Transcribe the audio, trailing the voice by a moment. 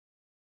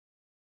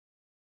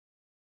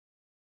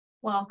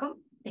Welcome.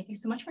 Thank you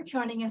so much for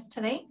joining us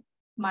today.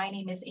 My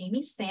name is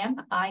Amy Sam.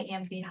 I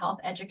am the Health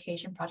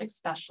Education Project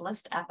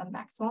Specialist at the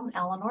Maxwell and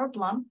Eleanor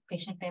Blum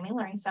Patient Family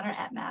Learning Center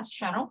at Mass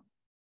General.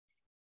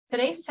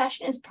 Today's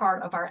session is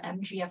part of our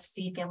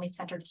MGfC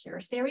Family-Centered Care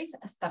Series,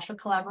 a special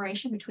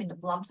collaboration between the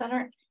Blum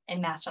Center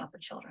and Mass General for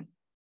Children.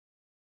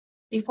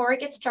 Before I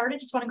get started, I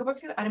just want to go over a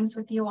few items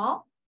with you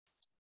all.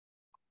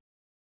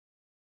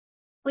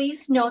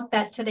 Please note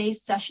that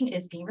today's session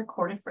is being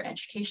recorded for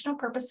educational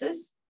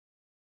purposes.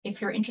 If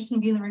you're interested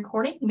in viewing the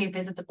recording, you may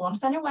visit the Blum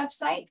Center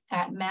website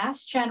at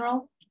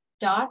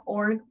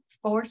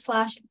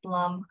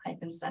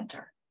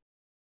massgeneral.org/Blum-Center.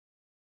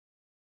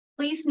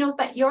 Please note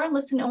that you're in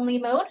listen-only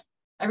mode.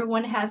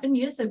 Everyone has been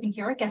muted so we can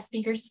hear our guest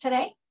speakers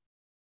today.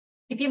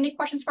 If you have any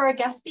questions for our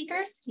guest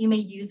speakers, you may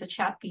use the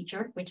chat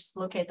feature, which is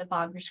located at the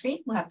bottom of your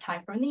screen. We'll have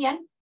time for in the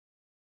end.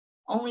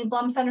 Only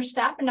Blum Center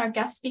staff and our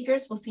guest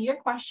speakers will see your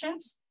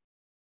questions.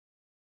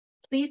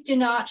 Please do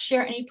not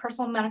share any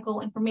personal medical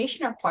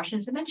information or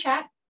questions in the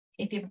chat.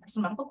 If you have a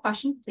personal medical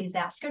question, please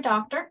ask your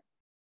doctor.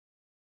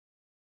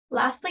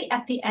 Lastly,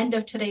 at the end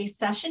of today's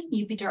session,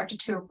 you'll be directed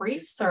to a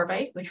brief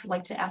survey, which we'd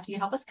like to ask you to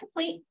help us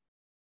complete.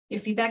 Your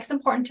feedback is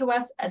important to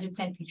us as we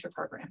plan future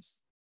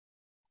programs.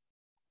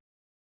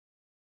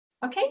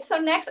 Okay, so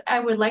next I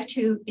would like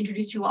to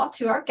introduce you all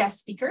to our guest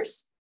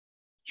speakers.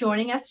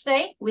 Joining us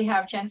today, we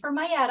have Jennifer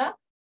Maietta.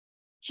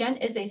 Jen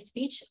is a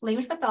speech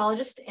language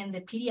pathologist in the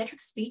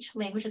Pediatric Speech,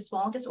 Language, and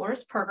Swallowing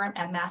Disorders program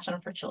at Mass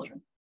General for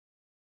Children.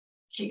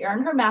 She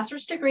earned her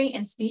master's degree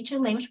in speech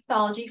and language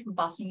pathology from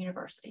Boston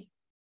University.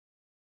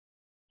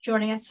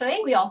 Joining us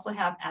today, we also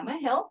have Emma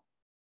Hill.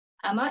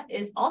 Emma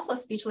is also a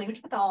speech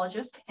language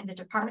pathologist in the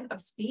Department of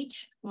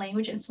Speech,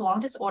 Language, and Swallowing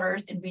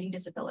Disorders and Reading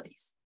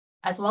Disabilities,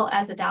 as well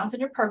as the Down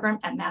syndrome program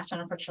at Mass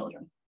General for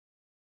Children.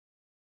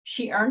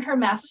 She earned her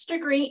master's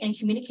degree in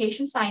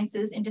communication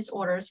sciences and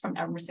disorders from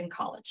Emerson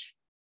College.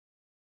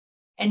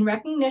 In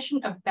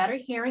recognition of Better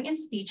Hearing and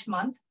Speech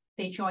Month,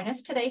 they join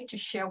us today to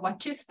share what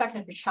to expect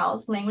of your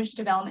child's language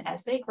development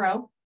as they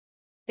grow.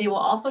 They will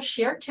also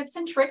share tips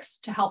and tricks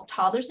to help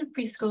toddlers and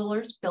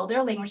preschoolers build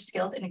their language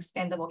skills and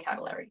expand the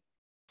vocabulary.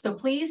 So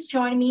please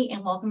join me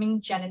in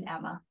welcoming Jen and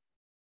Emma.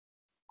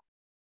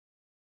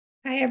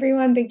 Hi,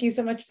 everyone. Thank you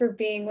so much for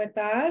being with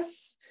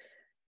us.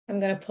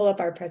 I'm going to pull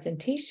up our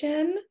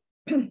presentation.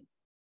 All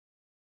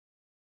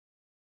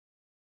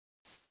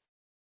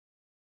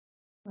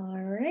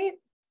right.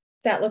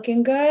 Is that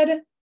looking good?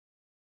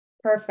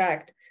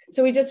 Perfect.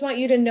 So we just want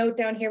you to note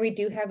down here, we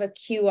do have a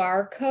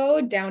QR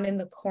code down in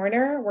the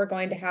corner. We're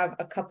going to have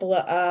a couple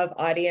of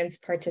audience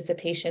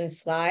participation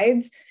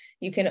slides.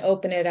 You can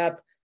open it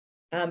up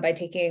by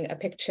taking a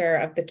picture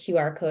of the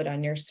QR code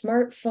on your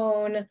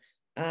smartphone,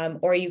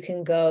 or you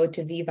can go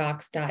to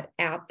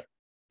vvox.app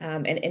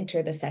and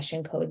enter the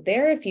session code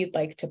there if you'd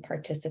like to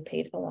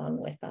participate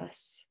along with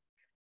us.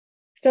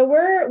 So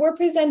we're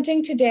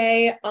presenting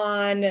today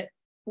on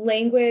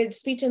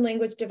speech and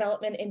language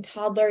development in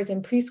toddlers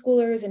and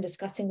preschoolers and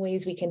discussing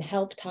ways we can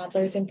help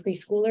toddlers and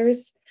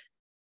preschoolers.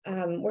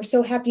 We're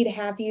so happy to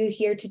have you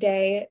here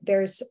today.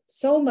 There's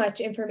so much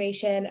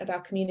information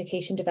about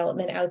communication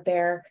development out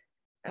there.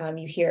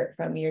 You hear it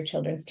from your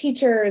children's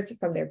teachers,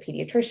 from their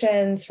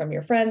pediatricians, from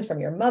your friends,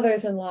 from your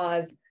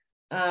mothers-in-laws.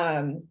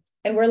 And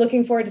we're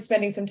looking forward to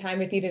spending some time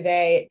with you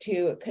today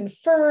to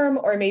confirm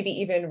or maybe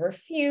even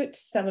refute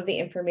some of the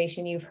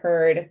information you've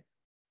heard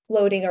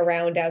floating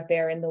around out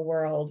there in the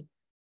world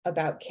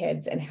about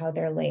kids and how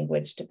their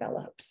language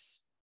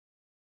develops.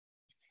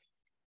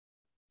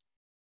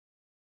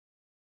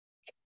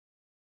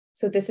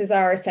 So this is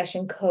our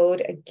session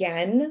code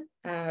again.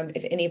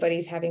 If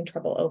anybody's having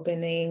trouble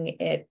opening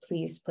it,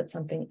 please put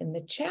something in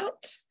the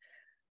chat.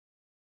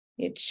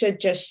 It should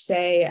just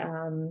say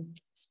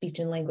speech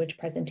and language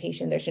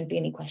presentation. There shouldn't be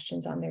any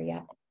questions on there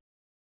yet.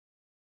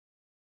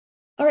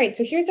 All right,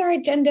 so here's our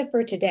agenda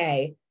for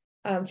today.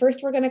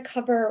 First, we're going to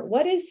cover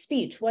what is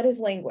speech, what is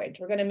language.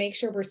 We're going to make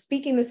sure we're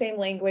speaking the same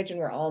language and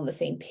we're all on the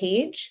same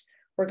page.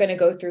 We're going to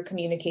go through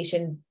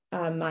communication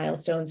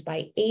milestones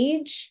by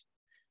age.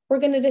 We're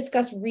going to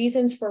discuss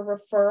reasons for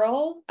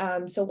referral,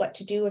 so what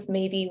to do if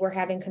maybe we're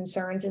having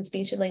concerns in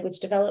speech and language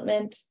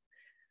development.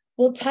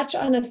 We'll touch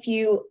on a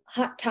few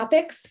hot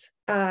topics,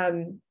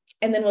 and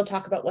then we'll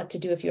talk about what to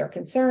do if you are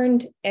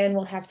concerned, and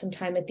we'll have some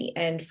time at the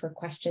end for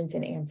questions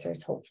and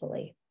answers,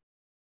 hopefully.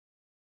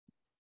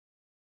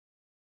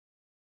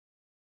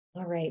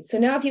 All right, so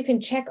now if you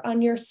can check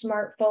on your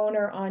smartphone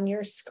or on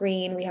your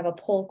screen, we have a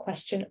poll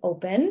question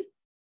open.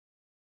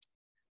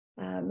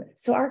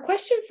 So our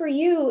question for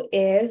you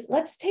is,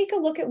 let's take a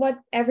look at what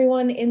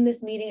everyone in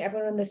this meeting,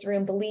 everyone in this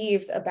room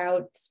believes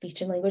about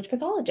speech and language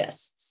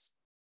pathologists.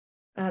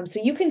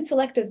 So you can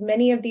select as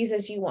many of these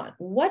as you want.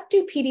 What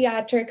do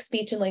pediatric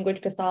speech and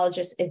language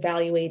pathologists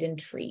evaluate and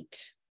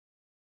treat?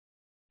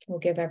 We'll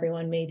give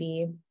everyone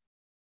maybe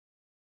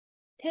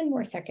 10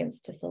 more seconds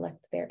to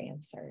select their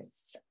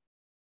answers.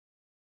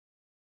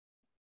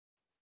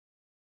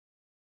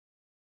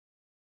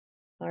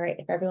 All right,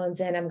 if everyone's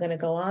in, I'm going to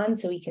go on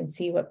so we can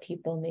see what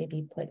people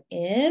maybe put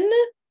in.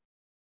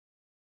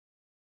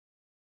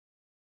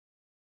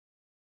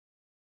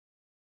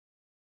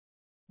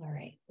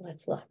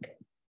 Let's look.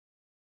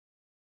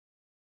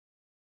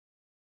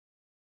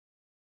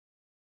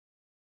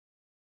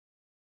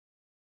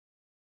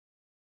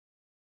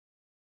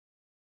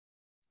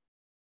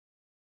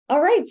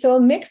 All right, so a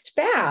mixed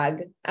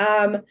bag.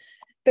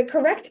 The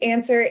correct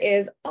answer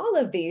is all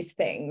of these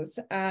things.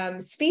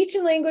 Speech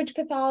and language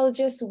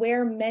pathologists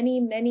wear many,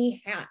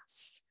 many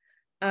hats.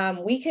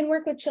 We can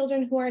work with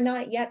children who are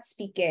not yet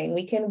speaking.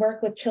 We can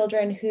work with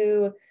children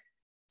who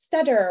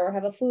stutter or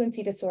have a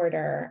fluency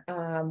disorder.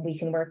 We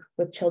can work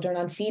with children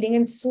on feeding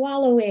and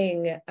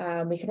swallowing.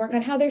 We can work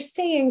on how they're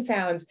saying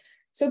sounds.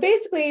 So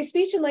basically,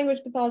 speech and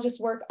language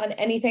pathologists work on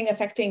anything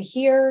affecting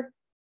here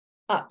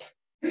up,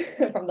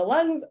 from the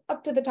lungs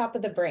up to the top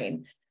of the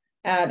brain.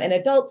 And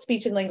adult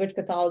speech and language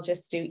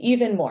pathologists do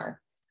even more.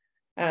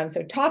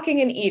 So talking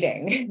and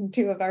eating,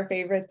 two of our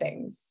favorite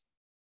things.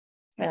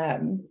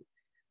 So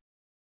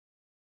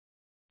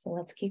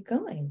let's keep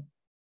going.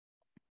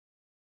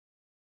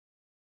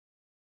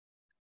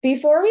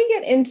 Before we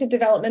get into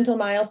developmental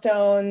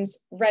milestones,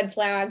 red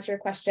flags, your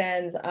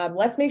questions,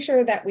 let's make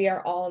sure that we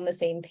are all on the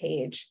same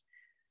page.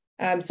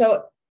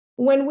 So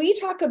when we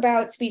talk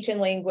about speech and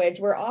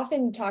language, we're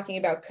often talking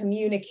about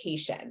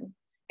communication.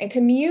 And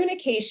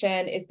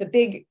communication is the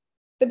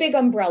big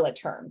umbrella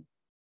term.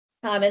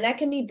 And that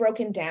can be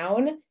broken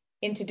down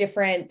into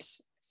different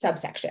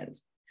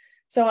subsections.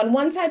 So on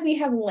one side, we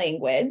have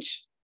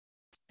language,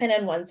 and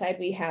on one side,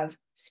 we have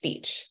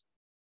speech.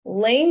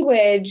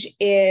 Language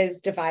is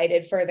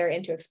divided further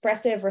into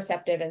expressive,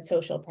 receptive, and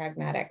social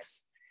pragmatics.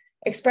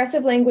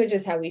 Expressive language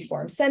is how we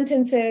form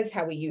sentences,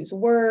 how we use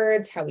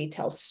words, how we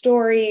tell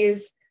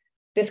stories.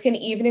 This can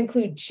even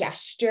include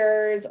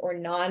gestures or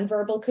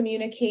nonverbal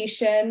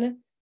communication.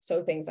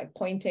 So things like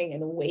pointing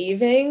and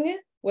waving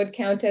would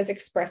count as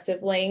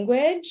expressive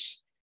language.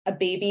 A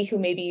baby who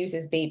maybe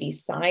uses baby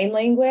sign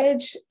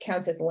language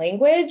counts as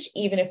language,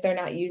 even if they're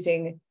not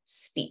using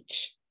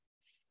speech.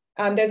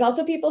 There's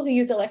also people who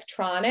use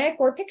electronic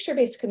or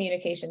picture-based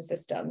communication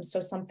systems. So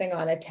something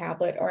on a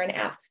tablet or an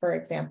app, for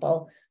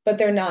example, but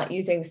they're not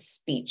using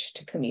speech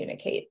to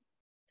communicate,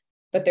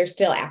 but they're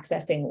still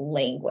accessing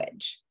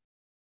language.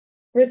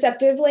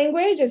 Receptive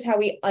language is how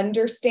we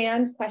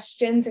understand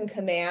questions and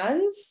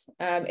commands.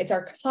 It's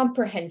our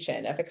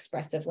comprehension of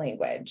expressive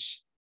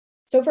language.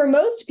 So for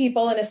most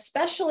people, and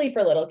especially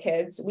for little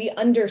kids, we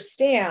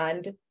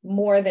understand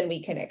more than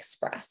we can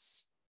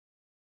express.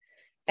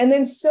 And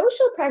then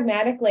social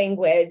pragmatic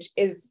language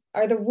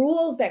are the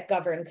rules that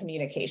govern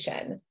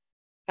communication.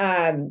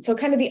 So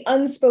kind of the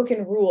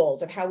unspoken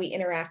rules of how we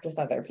interact with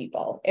other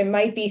people. It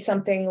might be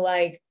something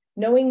like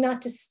knowing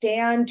not to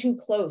stand too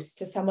close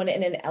to someone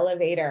in an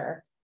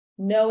elevator,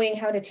 knowing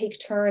how to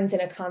take turns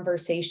in a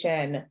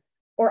conversation,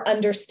 or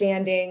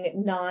understanding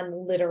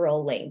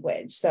non-literal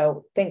language.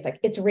 So things like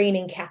it's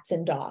raining cats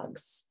and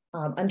dogs,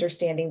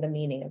 understanding the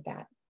meaning of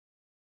that.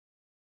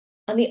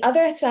 On the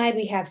other side,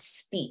 we have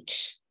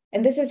speech.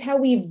 And this is how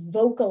we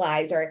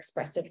vocalize our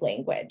expressive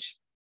language.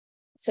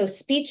 So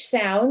speech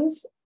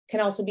sounds can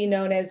also be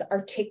known as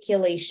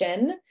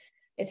articulation,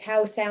 is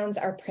how sounds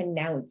are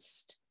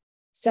pronounced.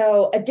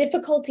 So a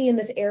difficulty in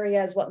this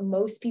area is what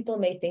most people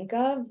may think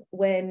of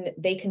when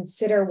they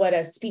consider what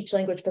a speech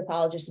language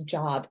pathologist's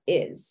job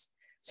is.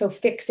 So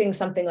fixing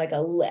something like a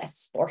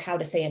lisp or how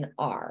to say an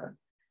R.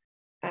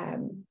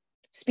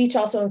 Speech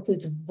also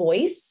includes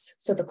voice,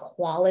 so the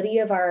quality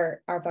of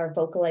our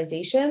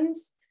vocalizations,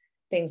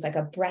 things like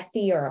a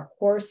breathy or a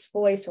hoarse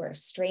voice or a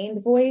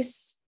strained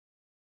voice.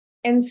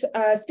 And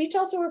speech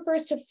also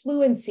refers to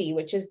fluency,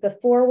 which is the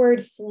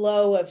forward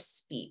flow of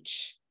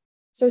speech.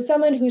 So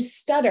someone who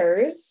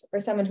stutters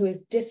or someone who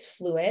is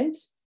disfluent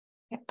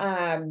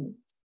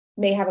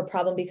may have a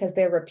problem because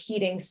they're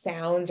repeating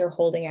sounds or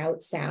holding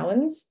out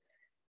sounds.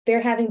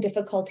 They're having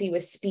difficulty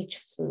with speech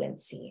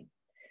fluency.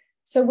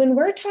 So when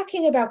we're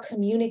talking about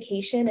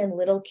communication in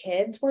little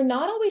kids, we're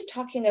not always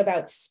talking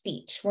about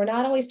speech. We're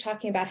not always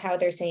talking about how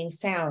they're saying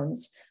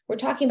sounds. We're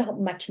talking about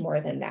much more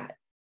than that.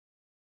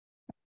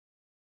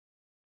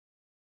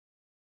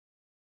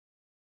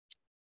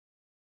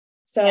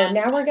 So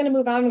now we're going to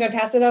move on. I'm going to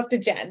pass it off to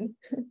Jen.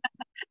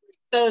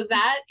 So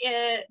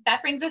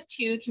that brings us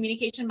to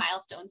communication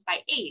milestones by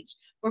age.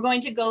 We're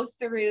going to go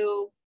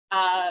through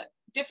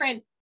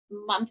different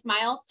month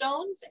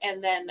milestones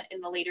and then in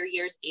the later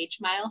years age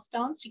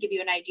milestones to give you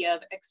an idea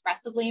of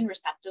expressively and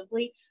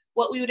receptively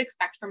what we would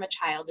expect from a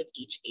child of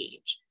each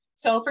age.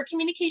 So for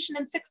communication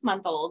in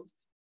 6-month-olds,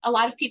 a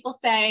lot of people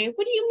say,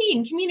 what do you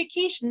mean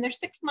communication? They're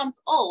 6 months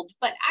old,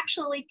 but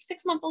actually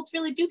 6-month-olds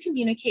really do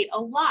communicate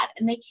a lot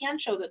and they can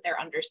show that they're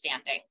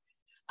understanding.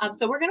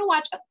 So we're going to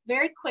watch a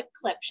very quick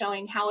clip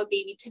showing how a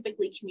baby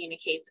typically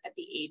communicates at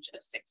the age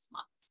of 6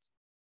 months.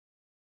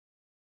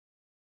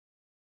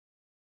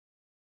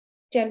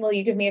 Jen, will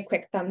you give me a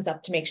quick thumbs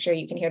up to make sure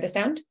you can hear the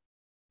sound?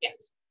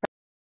 Yes.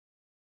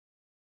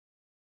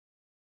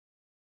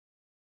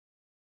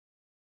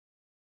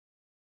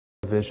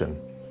 Vision.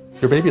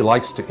 Your baby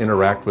likes to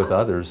interact with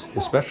others,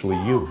 especially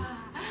you.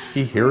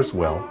 He hears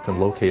well, can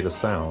locate a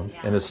sound,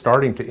 and is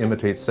starting to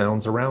imitate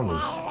sounds around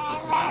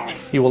him.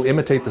 He will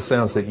imitate the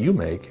sounds that you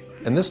make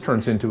and this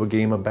turns into a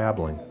game of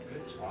babbling.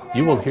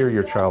 You will hear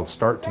your child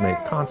start to make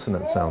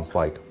consonant sounds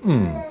like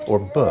or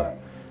b,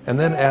 and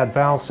then add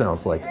vowel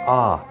sounds like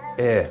ah,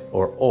 eh,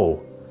 or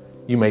o.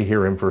 You may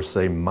hear him first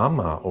say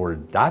mama or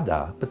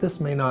dada, but this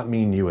may not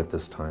mean you at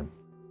this time.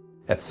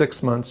 At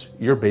 6 months,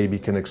 your baby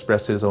can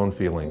express his own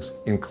feelings,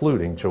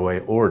 including joy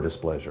or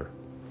displeasure.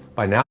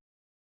 By now,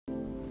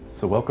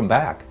 so welcome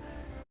back.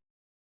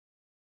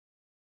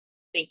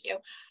 Thank you.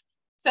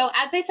 So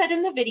as I said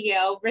in the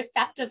video,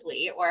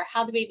 receptively, or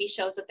how the baby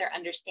shows that they're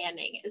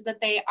understanding, is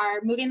that they are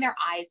moving their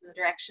eyes in the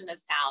direction of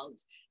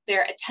sounds.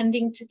 They're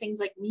attending to things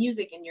like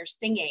music and you're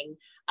singing,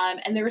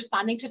 and they're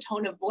responding to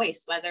tone of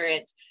voice, whether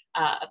it's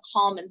a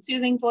calm and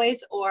soothing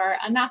voice or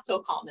a not so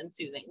calm and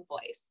soothing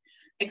voice.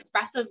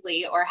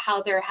 Expressively, or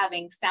how they're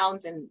having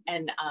sounds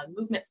and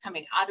movements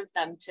coming out of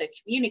them to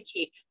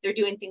communicate, they're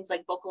doing things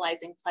like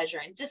vocalizing pleasure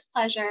and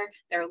displeasure,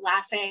 they're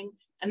laughing,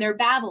 and they're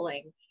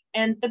babbling.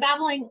 And the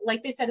babbling,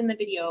 like they said in the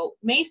video,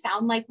 may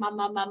sound like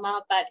mama,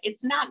 mama, but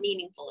it's not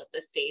meaningful at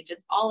this stage.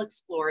 It's all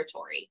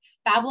exploratory.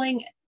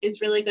 Babbling is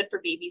really good for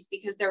babies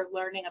because they're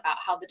learning about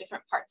how the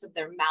different parts of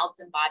their mouths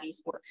and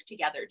bodies work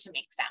together to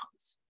make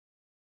sounds.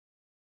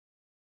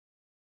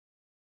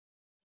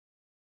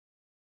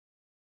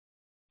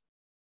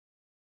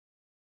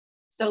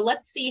 So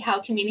let's see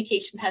how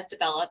communication has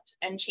developed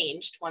and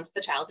changed once the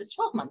child is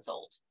 12 months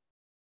old.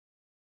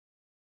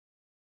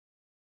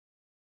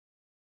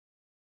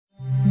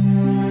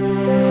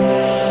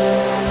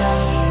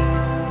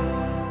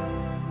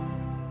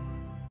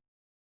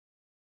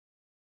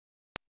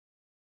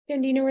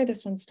 Jen, do you know where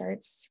this one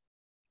starts?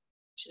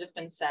 Should have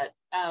been set.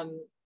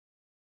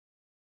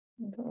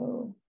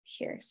 Go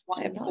here.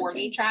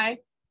 140 try.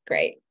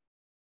 Great.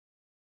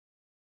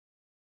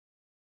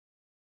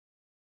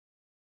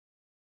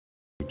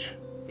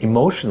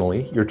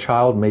 Emotionally, your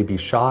child may be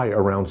shy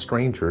around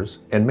strangers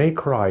and may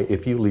cry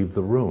if you leave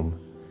the room.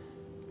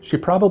 She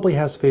probably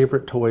has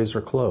favorite toys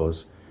or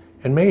clothes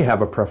and may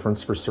have a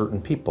preference for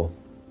certain people.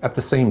 At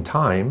the same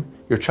time,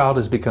 your child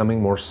is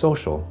becoming more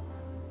social.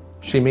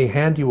 She may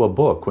hand you a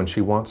book when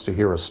she wants to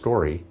hear a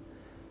story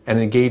and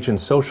engage in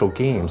social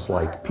games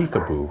like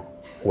peekaboo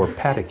or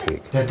patty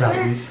cake. The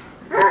doggies.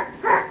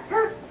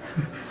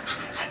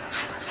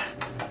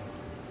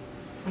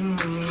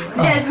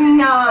 That's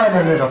not.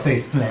 And a little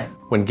face plant.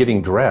 When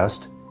getting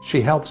dressed,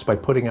 she helps by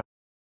putting out.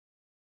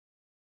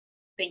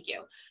 Thank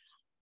you.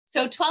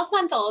 So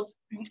 12-month-olds,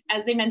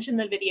 as they mentioned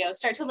in the video,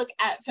 start to look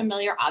at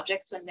familiar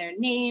objects when they're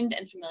named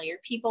and familiar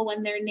people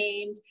when they're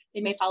named.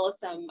 They may follow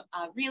some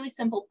really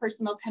simple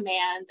personal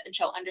commands and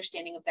show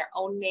understanding of their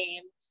own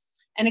name.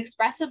 And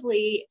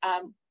expressively,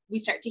 we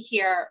start to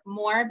hear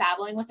more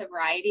babbling with a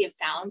variety of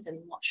sounds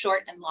in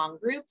short and long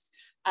groups.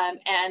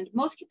 And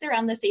most kids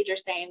around this age are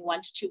saying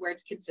 1 to 2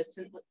 words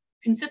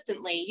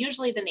consistently,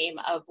 usually the name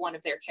of one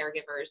of their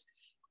caregivers.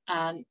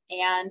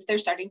 And they're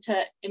starting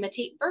to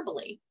imitate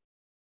verbally.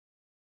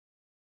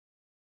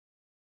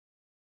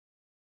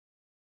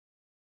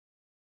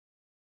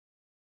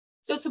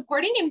 So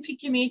supporting infant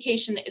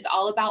communication is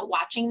all about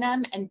watching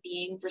them and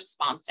being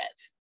responsive.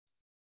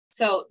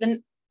 So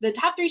the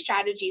top 3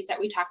 strategies that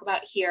we talk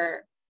about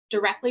here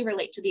directly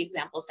relate to the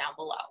examples down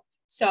below.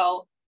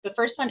 So the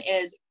first one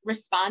is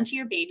respond to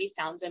your baby's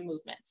sounds and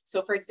movements.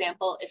 So for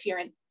example, if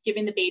you're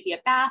giving the baby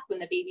a bath, when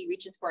the baby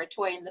reaches for a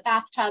toy in the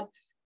bathtub,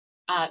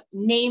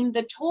 name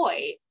the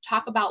toy,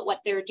 talk about what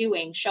they're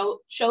doing,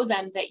 show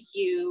them that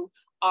you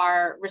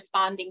are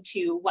responding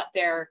to what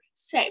they're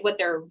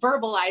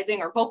verbalizing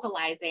or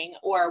vocalizing,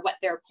 or what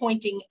they're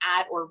pointing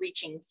at or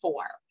reaching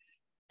for.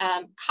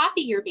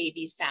 Copy your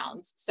baby's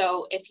sounds.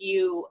 So if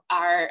you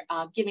are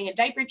giving a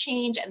diaper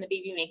change and the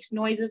baby makes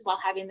noises while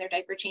having their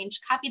diaper changed,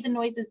 copy the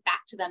noises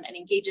back to them and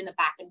engage in a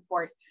back and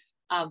forth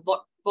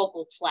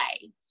vocal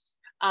play.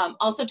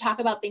 Also talk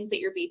about things that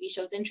your baby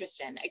shows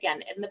interest in.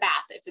 Again, in the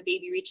bath, if the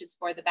baby reaches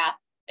for the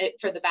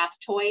bath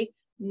toy,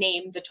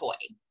 name the toy.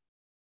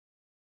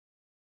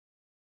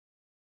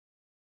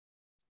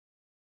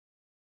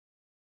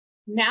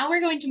 Now we're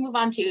going to move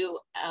on to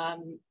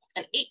an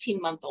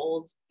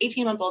 18-month-olds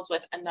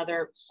with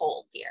another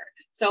poll here.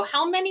 So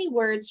how many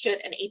words should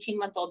an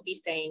 18-month-old be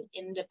saying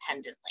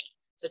independently?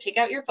 So take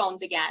out your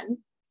phones again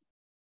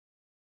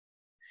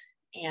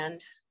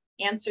and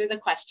answer the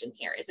question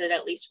here. Is it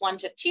at least 1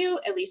 to 2,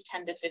 at least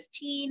 10 to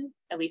 15,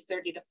 at least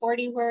 30 to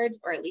 40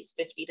 words, or at least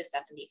 50 to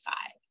 75?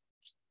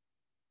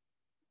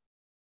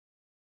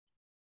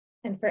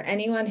 And for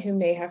anyone who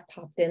may have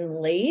popped in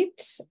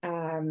late,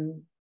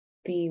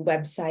 the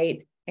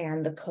website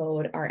and the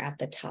code are at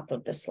the top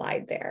of the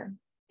slide there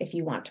if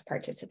you want to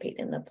participate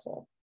in the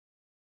poll.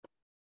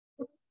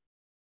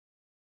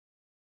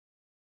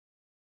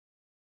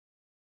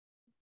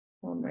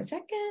 One more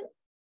second.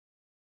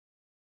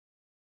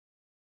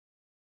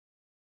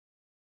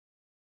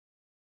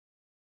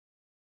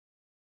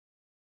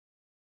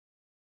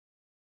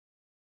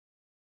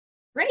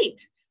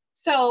 Great.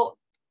 So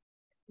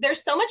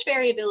there's so much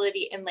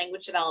variability in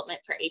language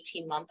development for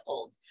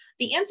 18-month-olds.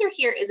 The answer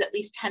here is at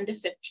least 10 to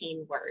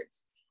 15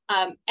 words.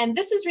 And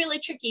this is really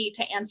tricky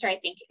to answer, I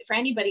think, for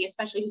anybody,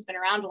 especially who's been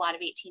around a lot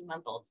of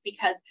 18-month-olds,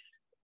 because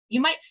you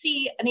might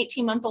see an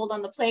 18-month-old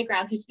on the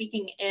playground who's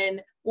speaking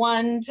in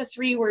 1 to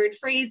 3 word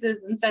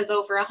phrases and says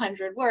over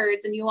 100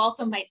 words. And you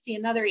also might see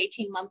another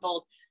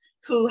 18-month-old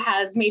who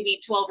has maybe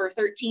 12 or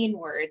 13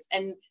 words.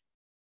 And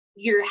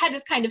your head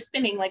is kind of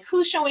spinning, like,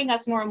 who's showing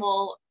us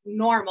normal,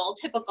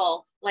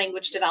 typical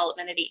language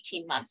development at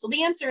 18 months? So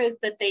the answer is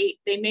that they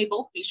may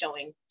both be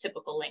showing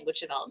typical language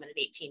development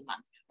at 18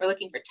 months. We're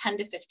looking for 10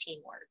 to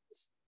 15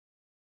 words.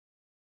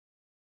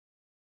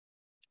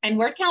 And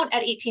word count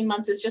at 18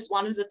 months is just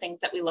one of the things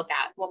that we look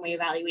at when we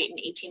evaluate an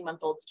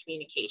 18-month-old's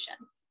communication.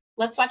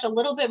 Let's watch a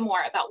little bit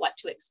more about what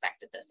to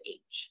expect at this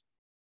age.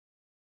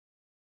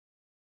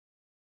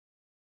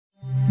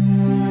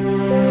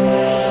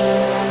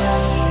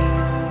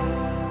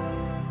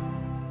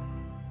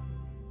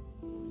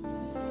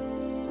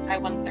 By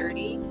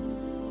 1:30.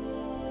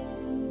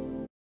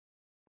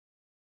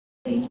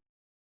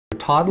 Your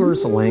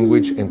toddler's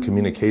language and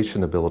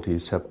communication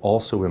abilities have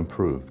also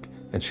improved,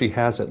 and she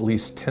has at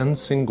least 10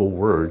 single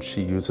words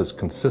she uses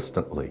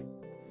consistently.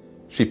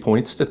 She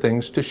points to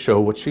things to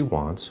show what she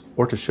wants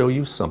or to show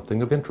you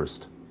something of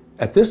interest.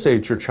 At this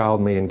age, your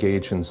child may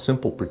engage in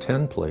simple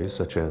pretend plays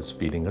such as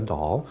feeding a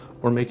doll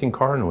or making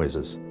car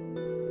noises.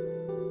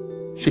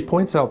 She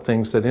points out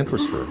things that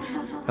interest her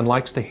and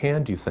likes to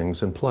hand you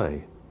things and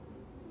play.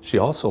 She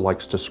also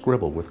likes to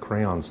scribble with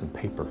crayons and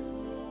paper.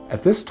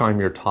 At this time,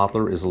 your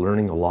toddler is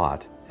learning a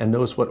lot and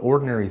knows what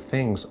ordinary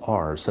things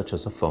are, such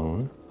as a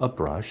phone, a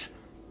brush,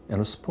 and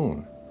a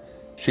spoon.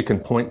 She can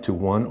point to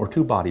 1 or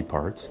 2 body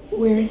parts.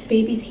 Where's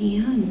baby's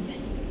hand?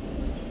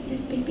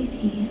 Where's baby's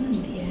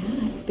hand?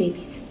 Yeah.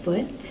 Baby's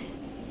foot.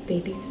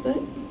 Baby's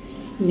foot.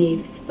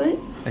 Maeve's foot.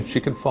 And she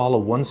can follow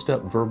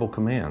one-step verbal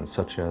commands,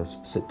 such as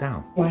sit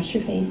down. Wash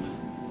your face.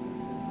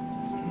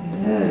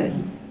 Good.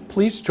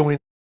 Please join.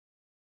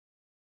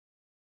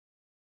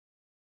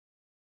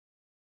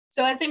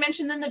 So as they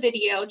mentioned in the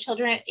video,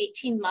 children at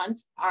 18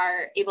 months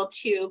are able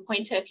to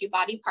point to a few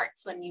body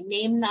parts when you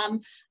name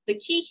them. The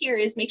key here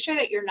is make sure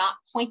that you're not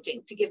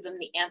pointing to give them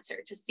the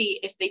answer to see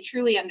if they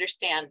truly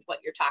understand what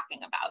you're talking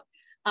about.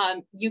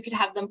 You could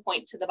have them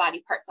point to the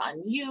body parts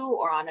on you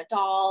or on a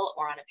doll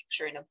or on a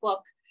picture in a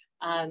book.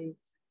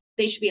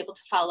 They should be able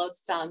to follow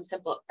some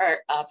simple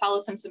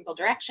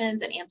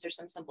directions and answer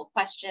some simple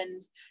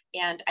questions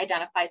and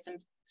identify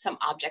some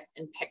objects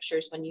in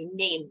pictures when you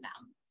name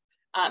them.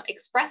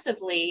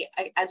 Expressively,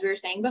 as we were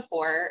saying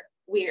before,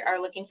 we are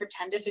looking for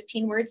 10 to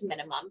 15 words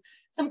minimum.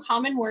 Some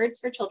common words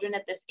for children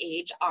at this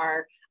age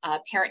are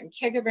parent and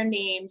caregiver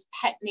names,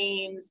 pet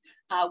names,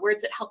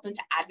 words that help them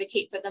to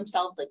advocate for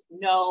themselves, like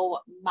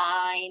no,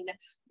 mine,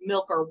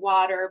 milk or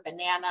water,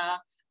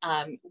 banana,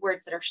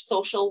 words that are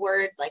social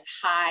words like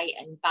hi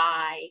and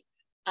bye.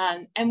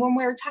 And when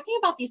we're talking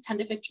about these 10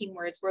 to 15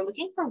 words, we're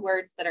looking for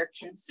words that are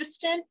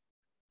consistent,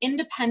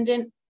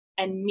 independent,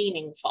 and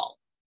meaningful.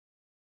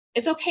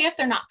 It's okay if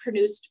they're not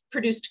produced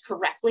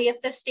correctly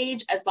at this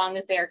stage, as long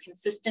as they are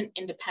consistent,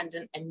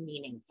 independent, and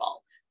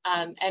meaningful.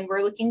 And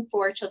we're looking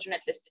for children at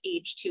this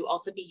age to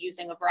also be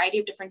using a variety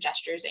of different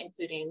gestures,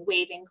 including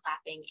waving,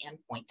 clapping, and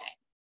pointing.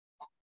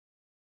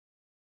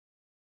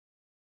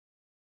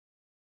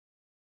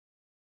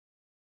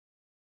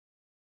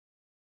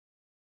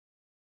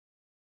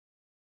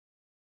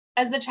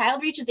 As the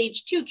child reaches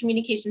age 2,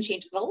 communication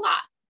changes a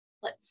lot.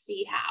 Let's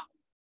see how.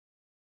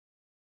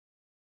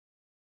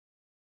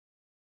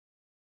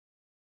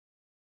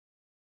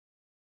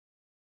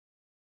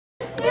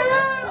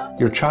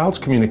 Your child's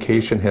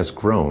communication has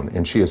grown,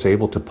 and she is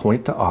able to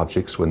point to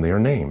objects when they are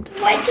named.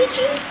 What did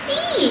you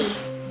see?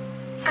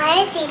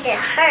 I see the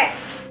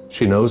hearse.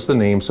 She knows the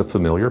names of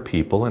familiar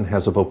people and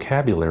has a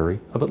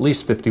vocabulary of at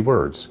least 50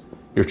 words.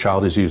 Your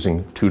child is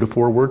using 2 to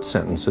 4 word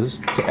sentences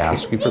to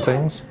ask you for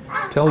things,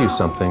 tell you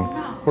something,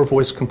 or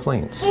voice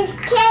complaints. It's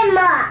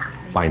camera.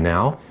 By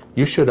now,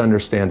 you should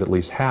understand at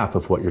least half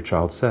of what your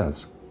child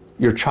says.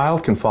 Your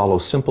child can follow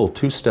simple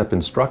 2-step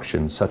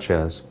instructions such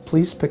as,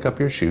 please pick up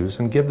your shoes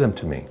and give them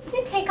to me. Can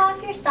you take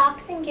off your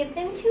socks and give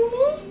them to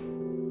me?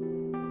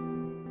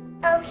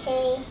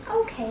 Okay.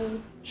 Okay.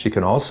 She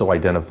can also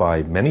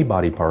identify many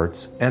body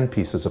parts and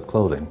pieces of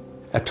clothing.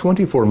 At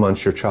 24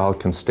 months, your child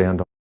can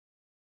stand.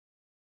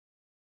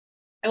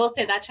 I will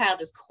say that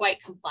child is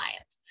quite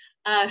compliant.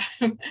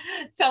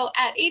 So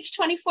at age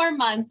 24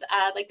 months,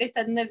 like they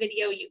said in the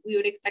video, we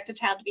would expect a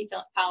child to be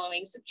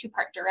following some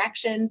 2-part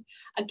directions,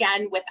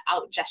 again,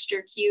 without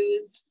gesture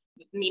cues,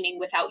 meaning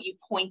without you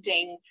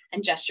pointing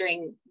and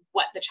gesturing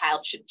what the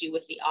child should do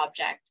with the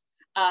object.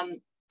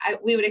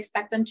 We would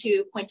expect them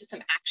to point to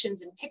some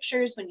actions and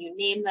pictures when you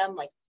name them,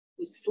 like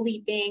who's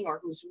sleeping or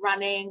who's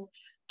running.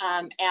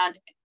 And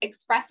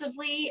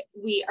expressively,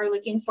 we are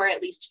looking for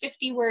at least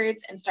 50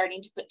 words and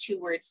starting to put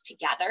 2 words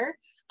together.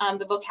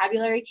 The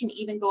vocabulary can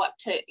even go up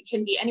to, it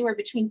can be anywhere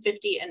between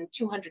 50 and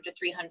 200 to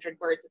 300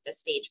 words at this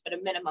stage, but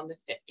a minimum of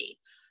 50.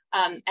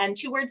 And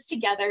 2 words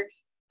together,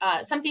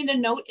 something to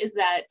note is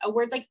that a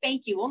word like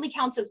thank you only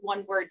counts as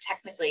 1 word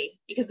technically,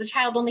 because the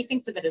child only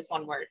thinks of it as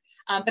 1 word.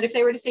 But if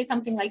they were to say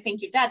something like,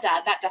 thank you, Dada,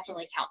 that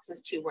definitely counts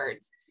as 2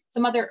 words.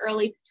 Some other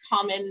early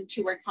common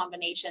 2-word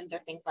combinations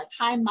are things like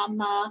hi,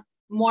 mama,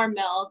 more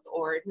milk,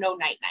 or no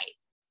night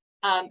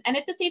night. And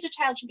at this age, a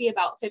child should be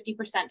about 50%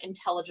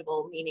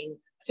 intelligible, meaning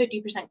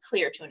 50%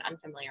 clear to an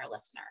unfamiliar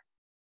listener.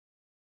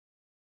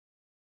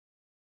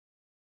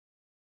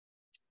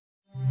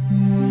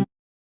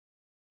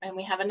 And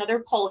we have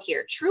another poll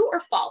here. True or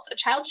false? A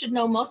child should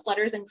know most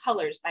letters and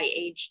colors by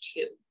age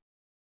 2.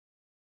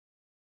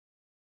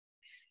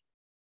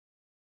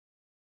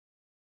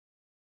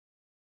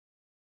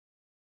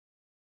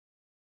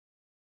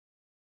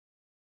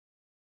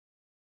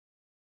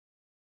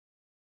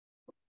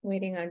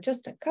 Waiting on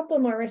just a couple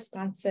more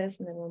responses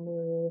and then we'll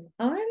move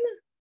on.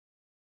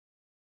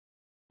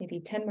 Maybe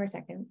 10 more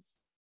seconds.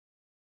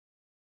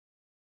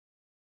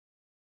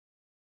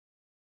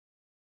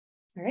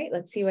 All right,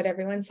 let's see what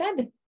everyone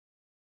said.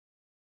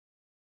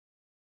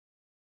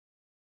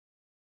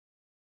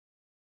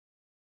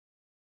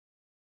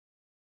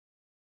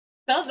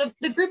 So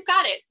the group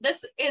got it. This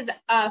is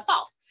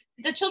false.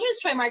 The children's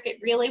toy market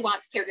really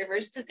wants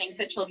caregivers to think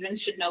that children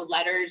should know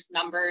letters,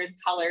 numbers,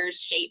 colors,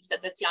 shapes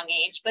at this young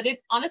age, but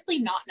it's honestly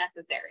not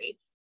necessary.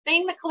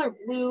 Saying the color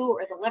blue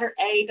or the letter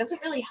A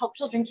doesn't really help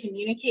children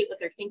communicate what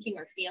they're thinking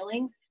or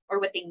feeling or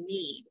what they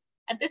need.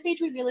 At this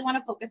age, we really want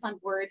to focus on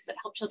words that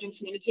help children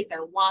communicate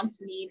their wants,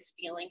 needs,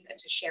 feelings, and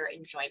to share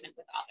enjoyment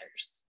with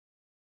others.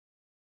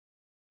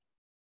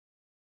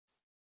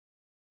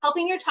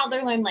 Helping your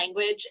toddler learn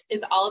language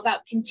is all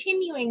about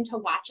continuing to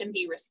watch and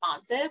be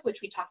responsive,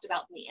 which we talked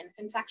about in the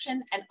infant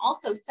section, and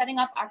also setting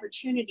up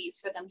opportunities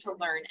for them to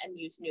learn and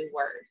use new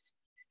words.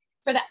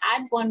 For the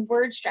add 1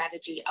 word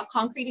strategy, a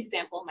concrete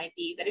example might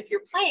be that if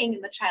you're playing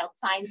and the child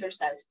signs or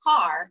says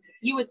car,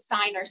 you would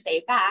sign and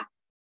say back,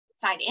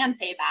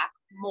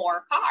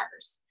 more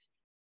cars.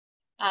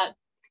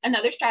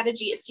 Another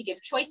strategy is to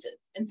give choices.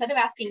 Instead of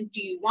asking,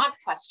 do you want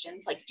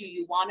questions, like do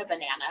you want a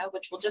banana,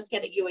 which will just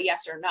get at you a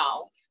yes or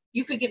no,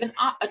 you could give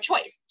a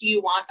choice. Do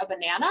you want a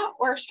banana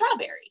or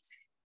strawberries?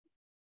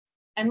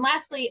 And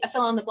lastly, a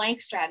fill in the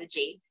blank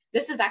strategy.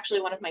 This is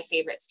actually one of my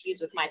favorites to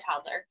use with my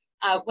toddler.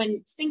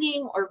 When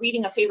singing or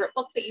reading a favorite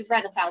book that you've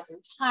read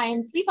 1,000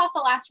 times, leave off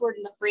the last word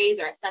in the phrase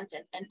or a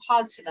sentence and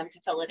pause for them to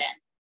fill it in.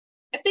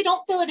 If they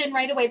don't fill it in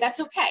right away, that's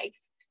okay.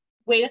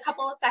 Wait a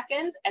couple of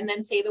seconds and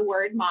then say the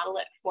word, model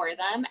it for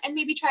them, and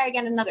maybe try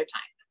again another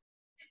time.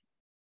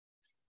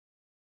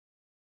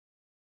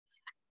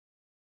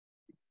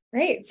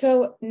 Great.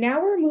 So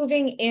now we're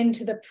moving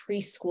into the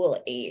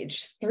preschool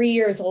age, 3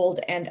 years old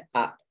and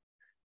up.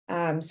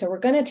 So we're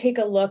going to take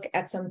a look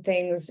at some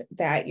things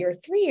that your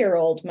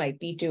 3-year-old might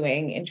be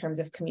doing in terms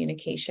of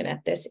communication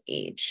at this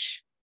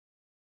age.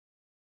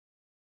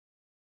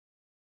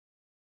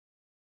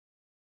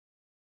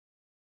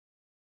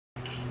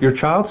 Your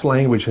child's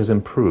language has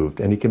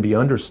improved and he can be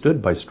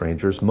understood by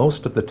strangers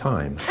most of the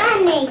time. I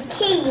need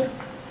key.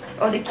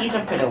 Oh, the keys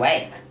are put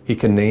away. He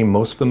can name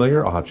most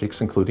familiar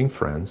objects, including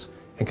friends,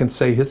 and can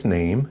say his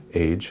name,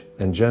 age,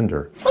 and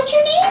gender. What's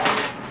your name?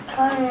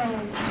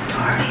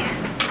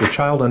 Torian. The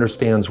child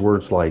understands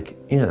words like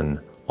in,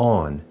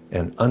 on,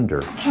 and under.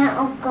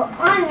 Can't go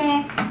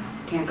under.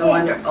 Can't go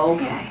under.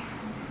 Okay.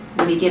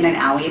 Would he get an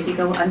owie if you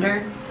go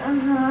under?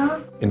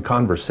 In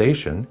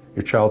conversation,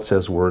 your child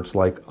says words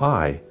like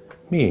I,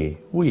 me,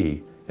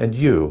 we, and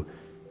you,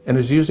 and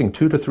is using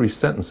 2 to 3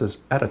 sentences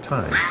at a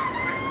time.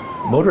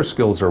 Motor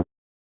skills are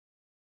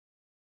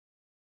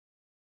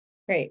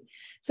Great.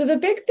 So the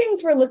big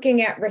things we're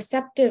looking at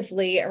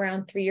receptively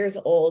around 3 years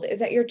old is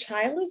that your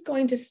child is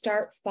going to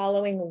start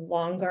following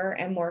longer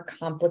and more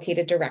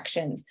complicated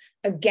directions,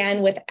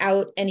 again,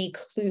 without any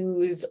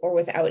clues or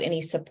without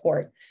any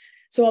support.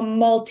 So a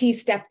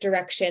multi-step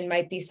direction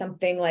might be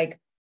something like,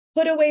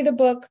 put away the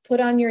book,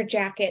 put on your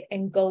jacket,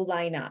 and go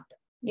line up.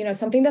 You know,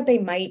 something that they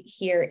might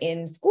hear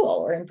in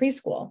school or in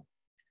preschool.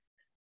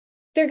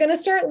 They're going to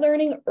start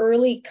learning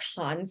early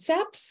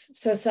concepts.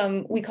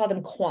 So we call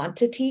them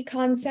quantity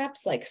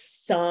concepts, like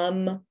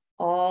some,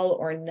 all,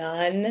 or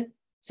none.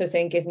 So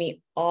saying, give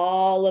me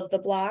all of the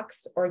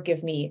blocks or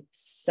give me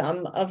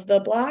some of the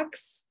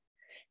blocks.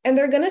 And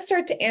they're going to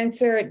start to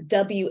answer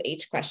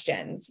WH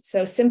questions.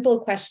 So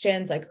simple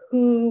questions like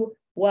who,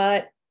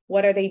 what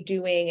are they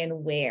doing,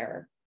 and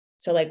where.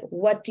 So like,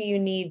 what do you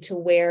need to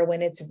wear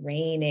when it's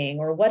raining?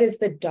 Or what is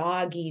the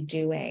doggy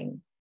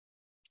doing?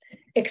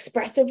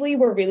 Expressively,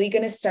 we're really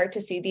going to start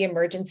to see the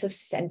emergence of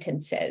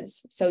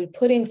sentences. So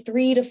putting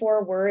 3 to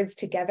 4 words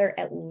together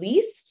at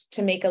least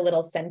to make a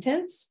little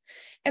sentence.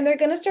 And they're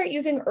going to start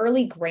using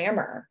early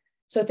grammar.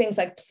 So things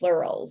like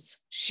plurals,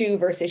 shoe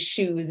versus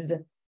shoes,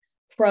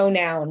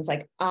 pronouns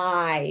like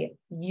I,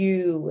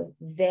 you,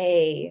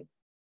 they.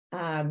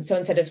 So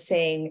instead of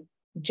saying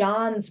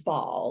John's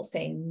ball,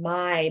 saying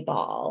my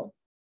ball,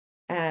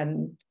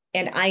 and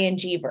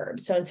ing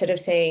verbs. So instead of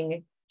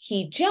saying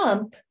he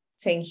jump,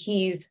 saying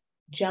he's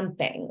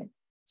jumping.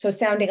 So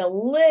sounding a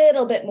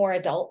little bit more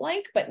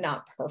adult-like, but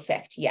not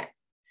perfect yet.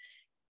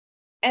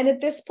 And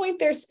at this point,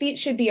 their speech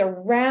should be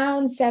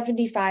around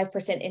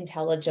 75%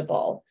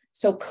 intelligible.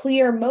 So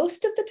clear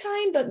most of the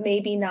time, but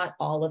maybe not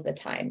all of the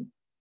time.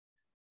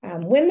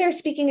 When they're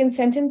speaking in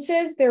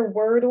sentences, their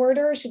word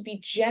order should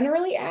be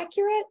generally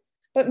accurate,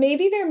 but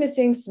maybe they're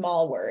missing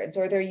small words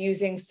or they're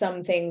using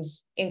some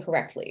things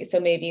incorrectly.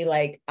 So maybe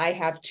like, I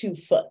have 2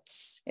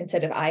 foots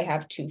instead of I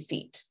have 2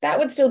 feet. That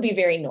would still be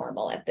very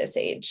normal at this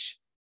age.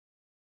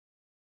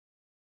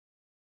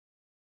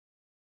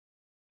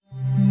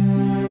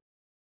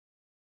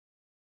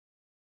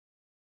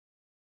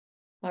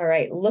 All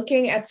right,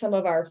 looking at some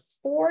of our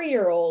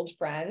 4-year-old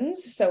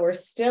friends. So we're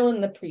still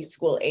in the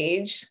preschool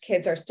age.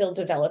 Kids are still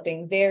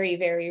developing very,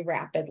 very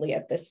rapidly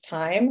at this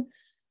time.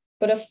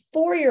 But a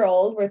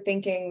 4-year-old, we're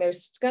thinking they're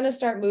going to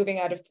start moving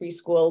out of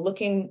preschool,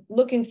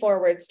 looking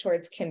forwards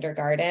towards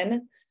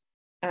kindergarten.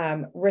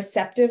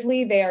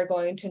 Receptively, they are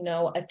going to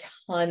know a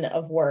ton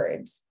of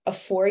words. A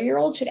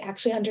 4-year-old should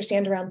actually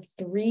understand around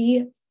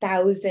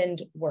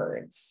 3,000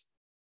 words.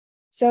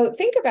 So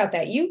think about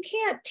that. You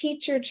can't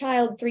teach your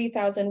child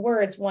 3,000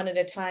 words one at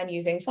a time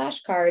using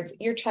flashcards.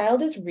 Your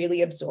child is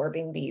really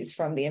absorbing these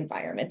from the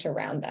environment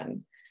around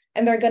them.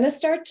 And they're going to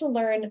start to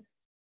learn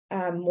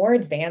more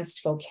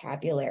advanced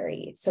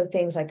vocabulary. So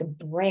things like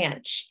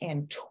branch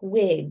and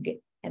twig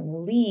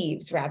and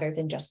leaves rather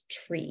than just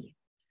tree.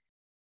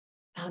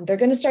 They're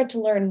going to start to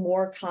learn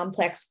more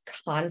complex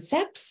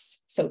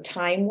concepts. So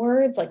time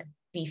words like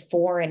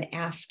before and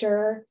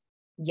after,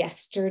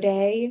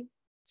 yesterday.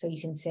 So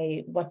you can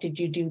say, what did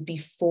you do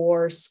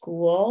before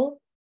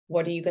school?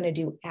 What are you going to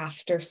do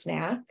after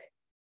snack?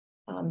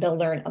 They'll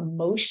learn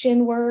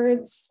emotion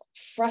words,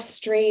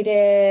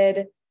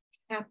 frustrated,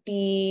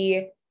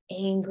 happy,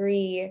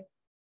 angry,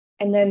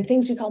 and then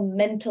things we call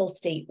mental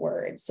state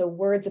words. So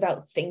words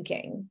about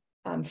thinking,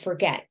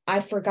 forget,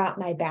 I forgot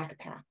my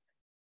backpack.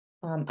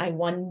 I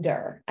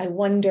wonder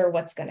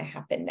what's going to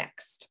happen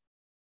next.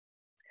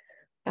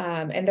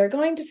 And they're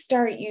going to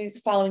start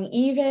following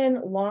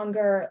even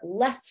longer,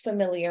 less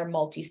familiar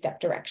multi-step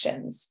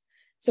directions.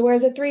 So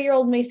whereas a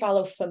 3-year-old may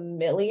follow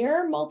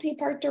familiar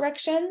multi-part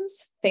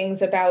directions,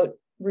 things about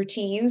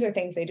routines or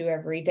things they do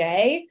every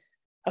day,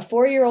 a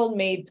 4-year-old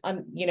may,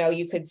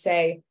 you could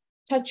say,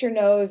 touch your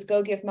nose,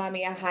 go give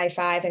mommy a high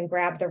five, and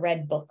grab the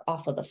red book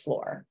off of the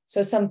floor.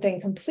 So something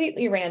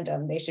completely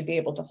random they should be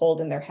able to hold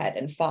in their head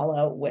and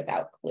follow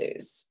without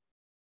clues.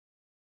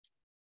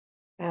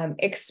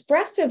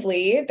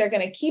 Expressively, they're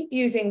going to keep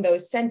using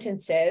those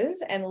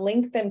sentences and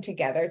link them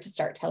together to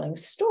start telling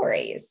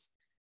stories.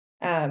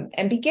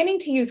 And beginning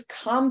to use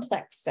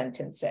complex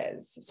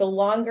sentences. So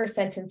longer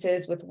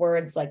sentences with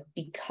words like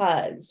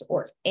because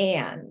or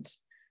and.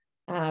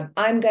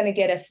 I'm going to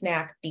get a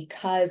snack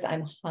because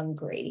I'm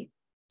hungry,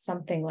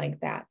 something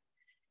like that.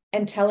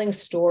 And telling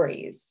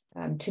stories.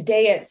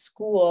 Today at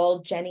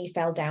school, Jenny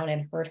fell down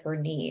and hurt her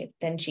knee.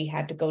 Then she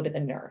had to go to the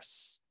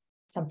nurse,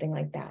 something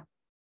like that.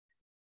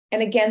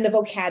 And again, the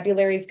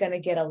vocabulary is going to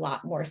get a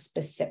lot more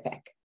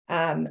specific.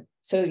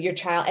 So your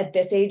child, at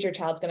this age, your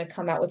child's going to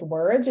come out with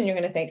words and you're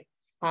going to think,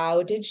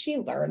 how did she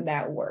learn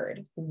that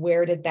word?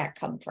 Where did that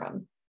come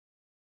from?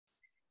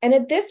 And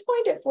at this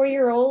point, at 4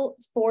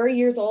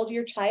 years old,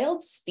 your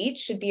child's speech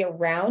should be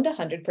around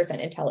 100%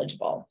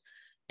 intelligible,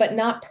 but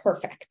not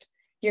perfect.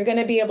 You're going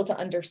to be able to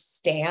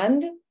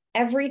understand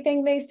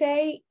everything they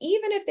say,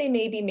 even if they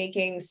may be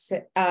making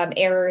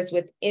errors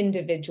with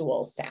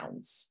individual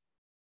sounds.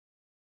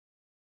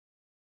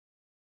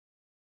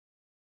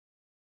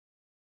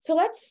 So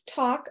let's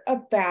talk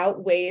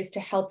about ways to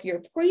help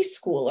your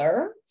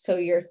preschooler, so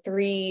your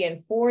 3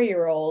 and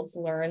 4-year-olds,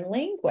 learn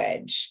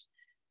language.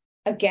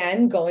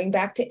 Again, going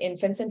back to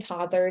infants and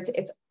toddlers,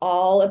 it's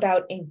all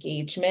about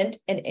engagement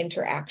and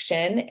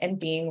interaction and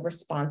being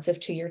responsive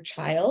to your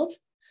child.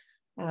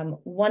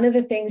 One of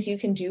the things you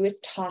can do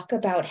is talk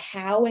about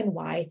how and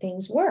why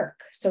things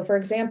work. So for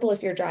example,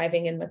 if you're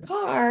driving in the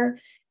car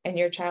and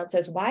your child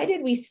says, why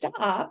did we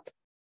stop?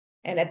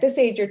 And at this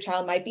age, your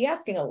child might be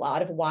asking a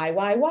lot of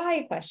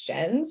why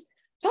questions.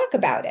 Talk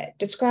about it.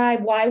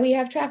 Describe why we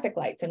have traffic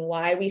lights and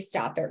why we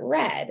stop at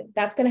red.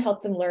 That's going to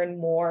help them learn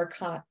more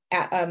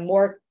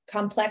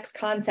complex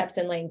concepts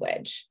in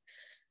language.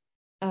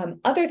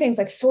 Other things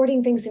like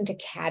sorting things into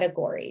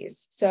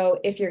categories.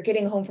 So if you're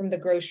getting home from the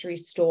grocery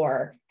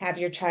store, have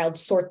your child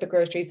sort the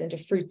groceries into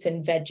fruits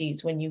and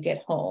veggies when you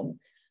get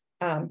home.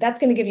 That's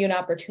going to give you an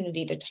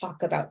opportunity to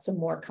talk about some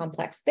more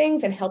complex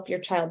things and help your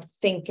child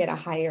think at a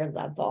higher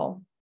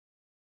level.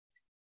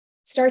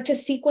 Start to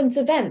sequence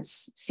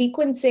events.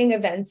 Sequencing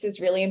events is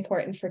really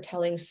important for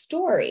telling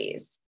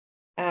stories.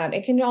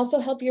 It can also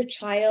help your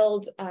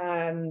child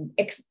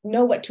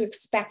know what to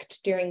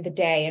expect during the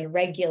day and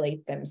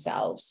regulate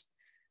themselves.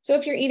 So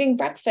if you're eating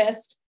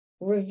breakfast,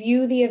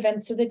 review the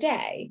events of the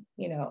day.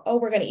 Oh,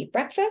 we're going to eat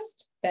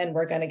breakfast, then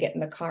we're going to get in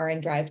the car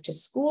and drive to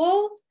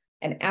school.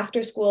 And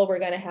after school, we're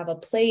going to have a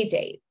play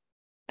date.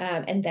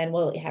 And then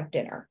we'll have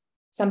dinner,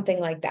 something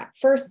like that.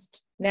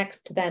 First,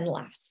 next, then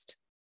last.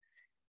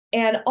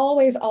 And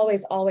always,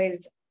 always,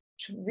 always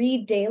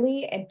read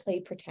daily and play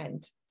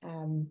pretend.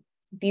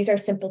 These are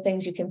simple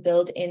things you can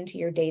build into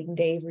your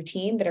day-to-day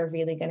routine that are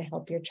really going to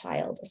help your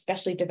child,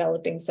 especially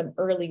developing some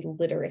early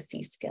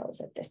literacy skills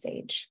at this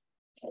age.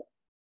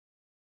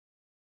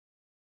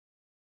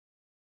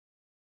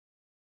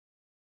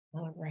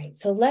 All right,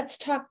 so let's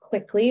talk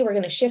quickly. We're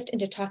going to shift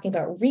into talking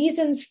about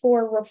reasons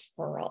for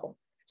referral.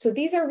 So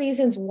these are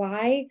reasons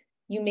why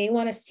you may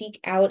want to seek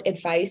out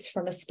advice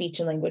from a speech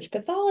and language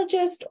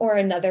pathologist or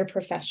another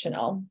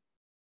professional.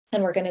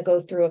 And we're going to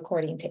go through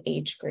according to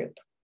age group.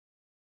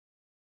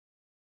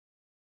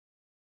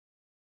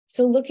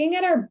 So looking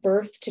at our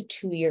birth to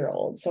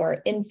 2-year-olds, so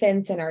our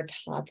infants and our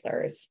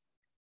toddlers,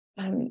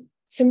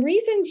 some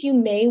reasons you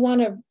may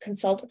want to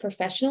consult a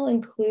professional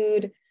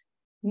include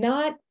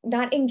not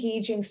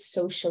engaging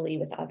socially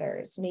with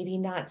others, maybe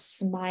not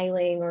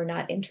smiling or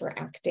not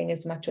interacting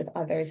as much with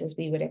others as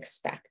we would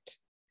expect.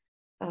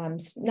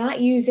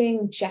 Not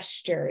using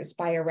gestures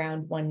by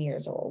around 1 year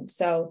old.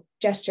 So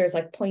gestures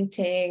like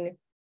pointing,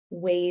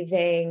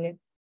 waving,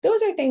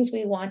 those are things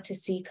we want to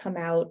see come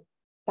out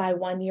by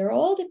 1 year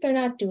old. If they're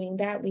not doing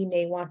that, we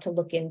may want to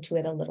look into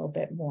it a little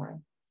bit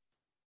more.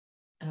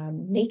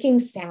 Making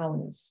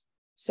sounds.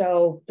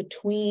 So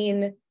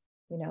between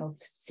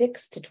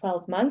 6 to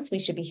 12 months, we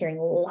should be hearing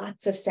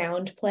lots of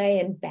sound play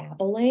and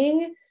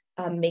babbling,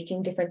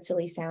 making different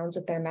silly sounds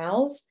with their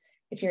mouths.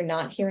 If you're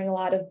not hearing a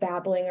lot of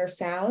babbling or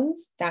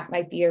sounds, that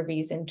might be a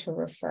reason to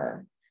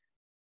refer.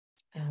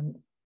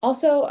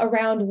 Also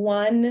around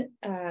 1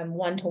 to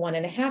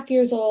 1.5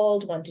 years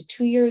old, 1 to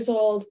 2 years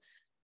old,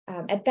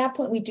 at that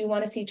point, we do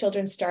want to see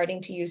children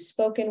starting to use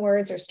spoken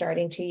words or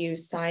starting to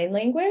use sign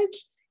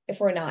language. If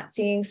we're not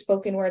seeing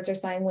spoken words or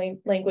sign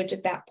language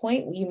at that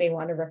point, you may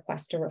want to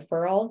request a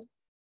referral.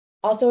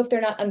 Also, if they're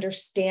not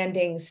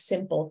understanding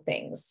simple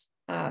things.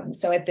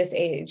 So at this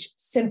age,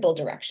 simple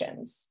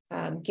directions,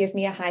 give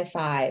me a high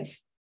five,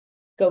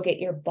 go get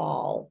your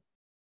ball.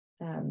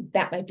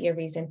 That might be a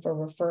reason for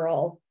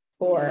referral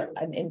for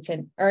an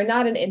infant, or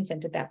not an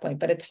infant at that point,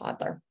 but a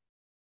toddler.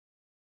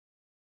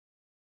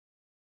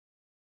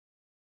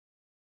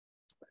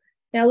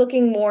 Now,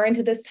 looking more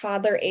into this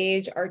toddler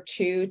age are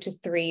 2 to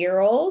 3 year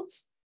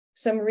olds.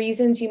 Some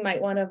reasons you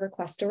might want to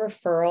request a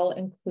referral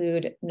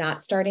include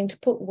not starting to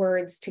put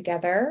words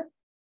together.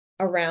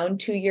 Around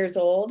 2 years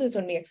old is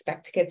when we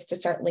expect kids to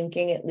start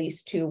linking at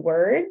least 2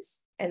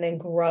 words and then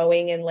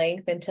growing in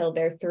length until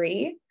they're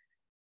 3.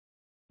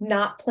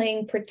 Not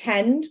playing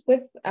pretend,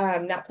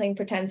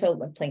 so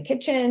like playing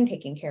kitchen,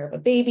 taking care of a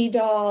baby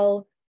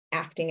doll,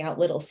 acting out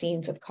little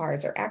scenes with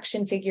cars or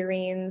action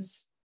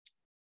figurines.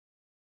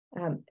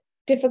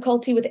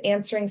 Difficulty with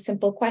answering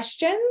simple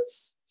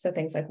questions. So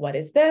things like, what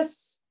is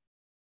this?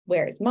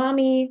 Where is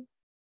mommy?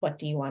 What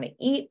do you want to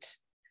eat?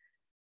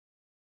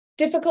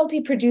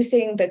 Difficulty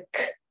producing the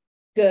k,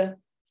 g,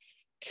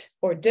 t,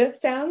 or d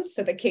sounds.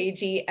 So the k,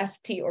 g, f,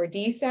 t, or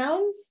d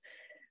sounds.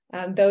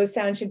 Those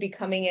sounds should be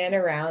coming in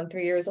around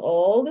 3 years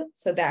old.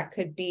 So that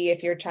could be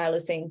if your child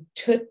is saying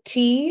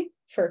tutti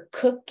for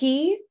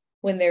cookie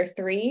when they're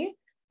 3,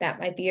 that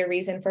might be a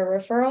reason for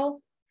referral.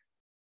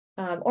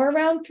 Or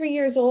around 3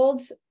 years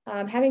old,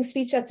 having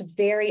speech that's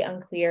very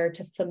unclear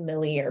to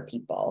familiar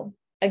people.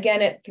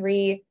 Again, at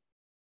 3,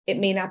 it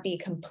may not be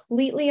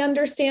completely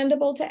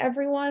understandable to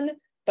everyone,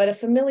 but a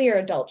familiar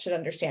adult should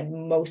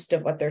understand most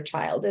of what their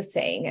child is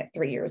saying at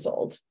 3 years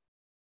old.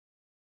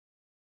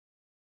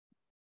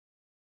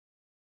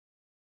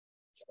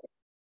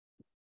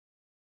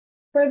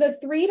 For the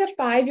 3 to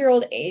 5 year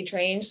old age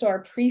range, so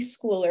our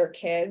preschooler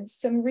kids,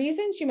 some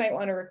reasons you might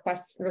want to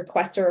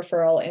request a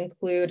referral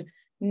include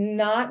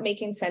not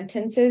making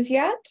sentences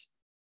yet.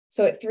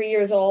 So at 3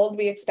 years old,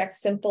 we expect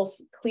simple,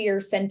 clear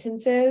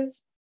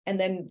sentences, and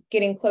then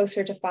getting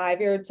closer to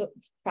 5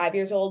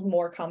 years old,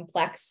 more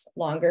complex,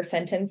 longer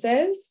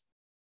sentences.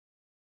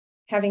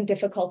 Having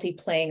difficulty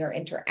playing or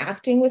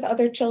interacting with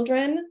other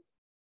children.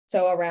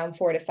 So around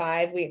 4 to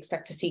 5, we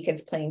expect to see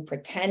kids playing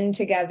pretend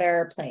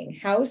together, playing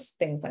house,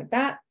 things like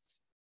that.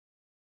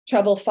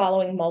 Trouble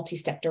following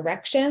multi-step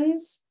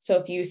directions. So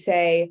if you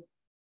say,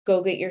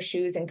 go get your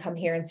shoes and come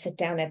here and sit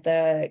down at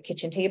the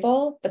kitchen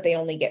table, but they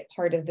only get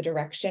part of the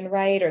direction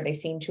right, or they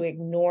seem to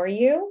ignore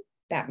you,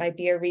 that might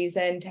be a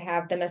reason to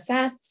have them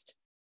assessed.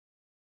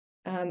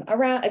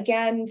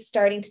 Again,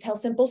 starting to tell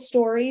simple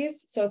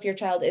stories. So if your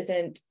child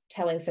isn't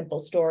telling simple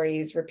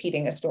stories,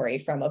 repeating a story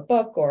from a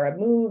book or a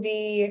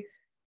movie,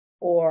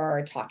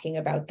 or talking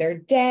about their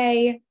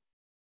day,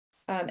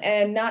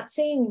 and not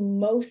saying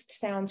most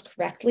sounds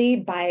correctly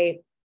by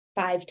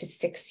 5 to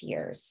 6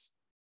 years.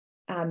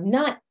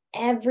 Not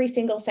every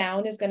single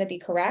sound is going to be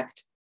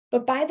correct,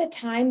 but by the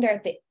time they're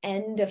at the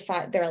end of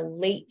they're a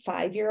late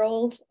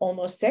 5-year-old,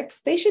 almost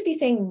 6, they should be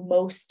saying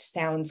most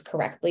sounds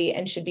correctly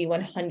and should be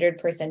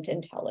 100%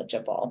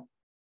 intelligible.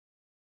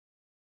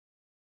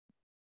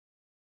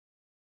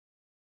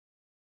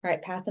 All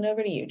right, passing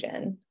over to you,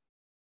 Jen.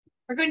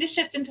 We're going to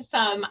shift into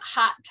some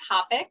hot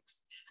topics.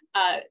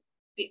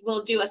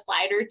 We'll do a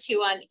slide or 2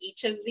 on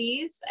each of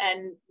these,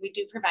 and we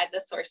do provide the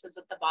sources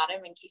at the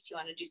bottom in case you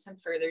want to do some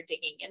further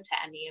digging into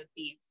any of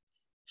these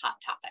hot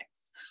topics.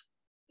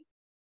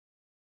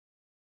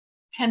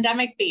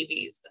 Pandemic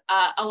babies.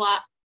 A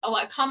lot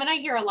comment I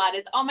hear a lot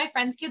is, oh, my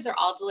friends' kids are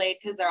all delayed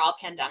because they're all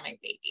pandemic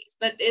babies.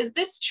 But is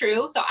this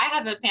true? So I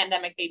have a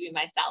pandemic baby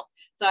myself,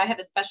 so I have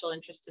a special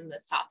interest in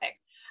this topic.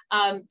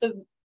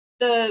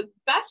 The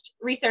best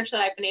research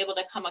that I've been able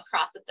to come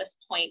across at this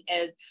point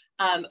is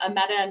a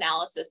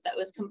meta-analysis that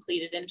was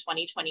completed in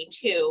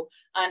 2022.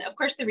 And of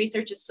course, the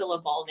research is still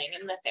evolving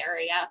in this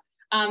area.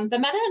 The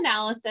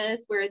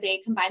meta-analysis, where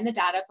they combined the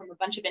data from a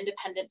bunch of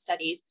independent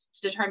studies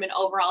to determine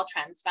overall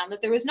trends, found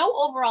that there was no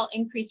overall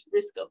increased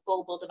risk of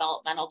global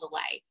developmental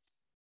delay.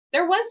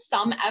 There was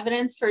some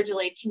evidence for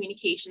delayed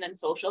communication and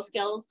social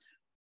skills,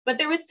 but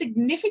there was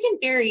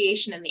significant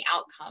variation in the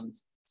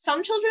outcomes.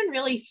 Some children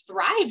really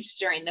thrived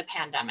during the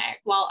pandemic,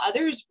 while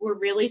others were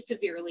really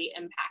severely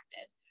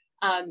impacted.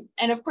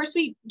 And of course,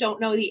 we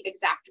don't know the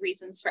exact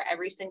reasons for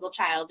every single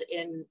child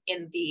in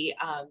the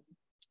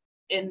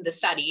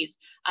studies.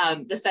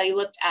 The study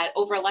looked at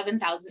over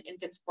 11,000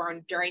 infants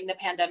born during the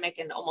pandemic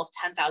and almost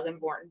 10,000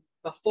 born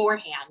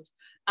beforehand.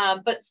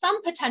 But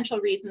some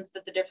potential reasons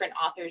that the different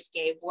authors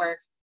gave were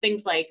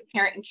things like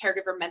parent and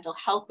caregiver mental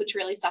health, which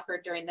really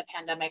suffered during the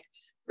pandemic,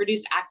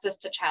 reduced access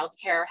to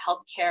childcare,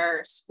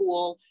 healthcare,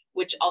 school,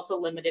 which also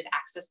limited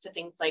access to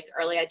things like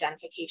early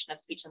identification of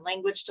speech and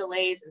language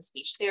delays and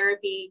speech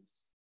therapy,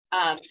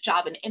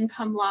 job and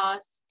income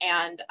loss,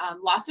 and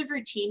loss of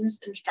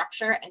routines and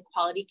structure and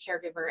quality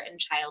caregiver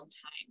and child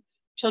time.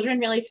 Children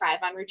really thrive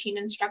on routine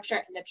and structure,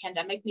 and the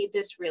pandemic made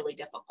this really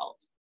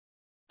difficult.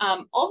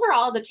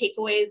 Overall, the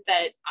takeaway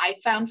that I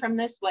found from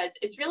this was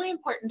it's really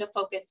important to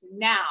focus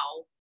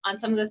now on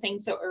some of the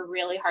things that were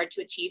really hard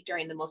to achieve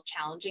during the most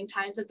challenging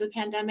times of the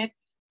pandemic,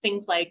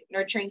 things like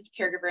nurturing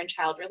caregiver and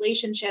child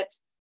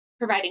relationships,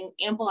 providing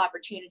ample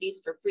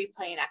opportunities for free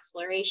play and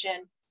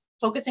exploration,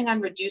 focusing on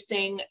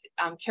reducing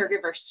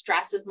caregiver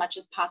stress as much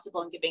as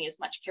possible and giving as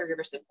much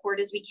caregiver support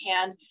as we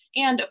can,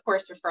 and of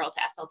course, referral to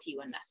SLP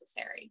when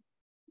necessary.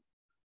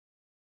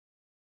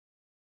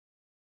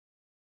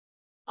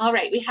 All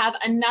right, we have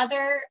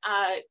another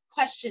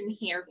question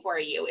here for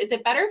you. Is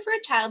it better for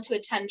a child to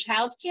attend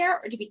childcare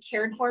or to be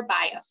cared for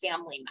by a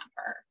family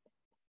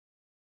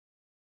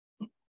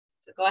member?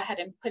 So go ahead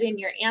and put in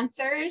your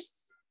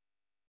answers.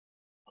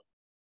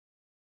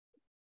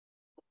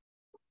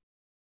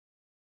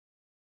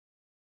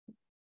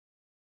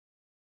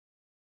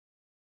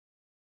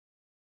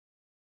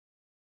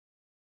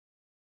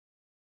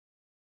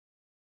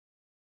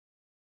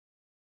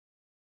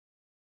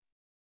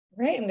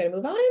 All right, I'm going to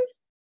move on.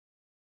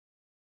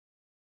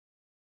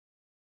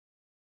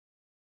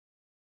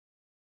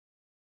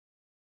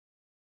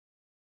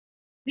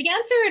 The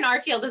answer in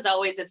our field is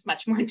always it's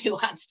much more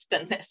nuanced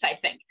than this, I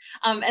think.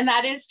 And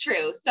that is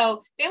true.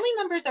 So family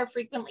members are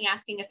frequently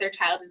asking if their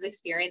child is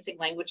experiencing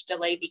language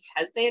delay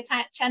because they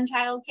attend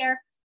childcare,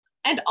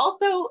 and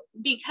also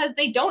because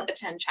they don't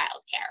attend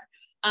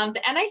childcare.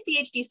 The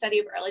NICHD study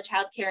of early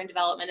childcare and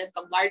development is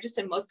the largest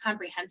and most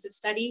comprehensive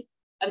study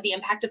of the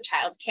impact of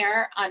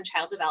childcare on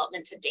child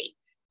development to date.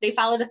 They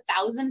followed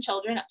 1,000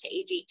 children up to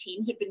age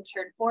 18 who'd been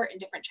cared for in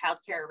different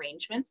childcare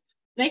arrangements.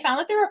 And they found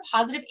that there were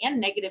positive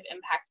and negative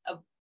impacts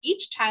of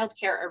each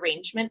childcare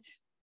arrangement,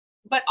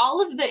 but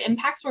all of the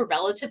impacts were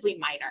relatively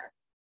minor.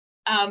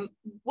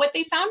 What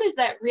they found is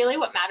that really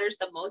what matters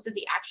the most is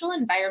the actual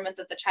environment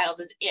that the child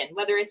is in,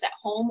 whether it's at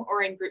home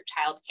or in group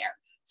childcare.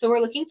 So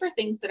we're looking for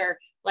things that are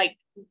like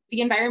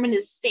the environment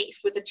is safe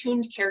with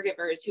attuned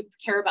caregivers who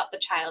care about the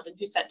child and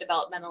who set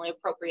developmentally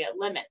appropriate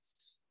limits.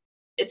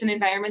 It's an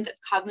environment that's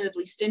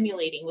cognitively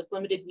stimulating with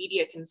limited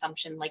media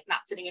consumption, like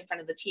not sitting in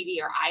front of the TV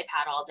or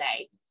iPad all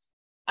day.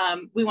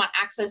 We want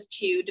access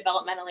to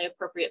developmentally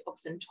appropriate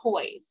books and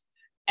toys.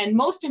 And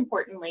most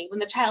importantly, when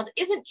the child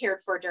isn't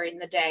cared for during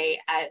the day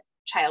at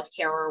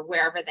childcare or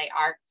wherever they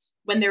are,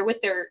 when they're with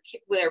their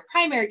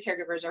primary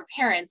caregivers or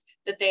parents,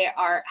 that they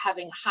are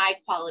having high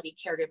quality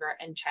caregiver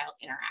and child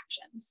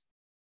interactions.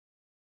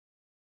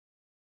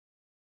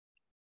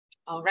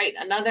 All right,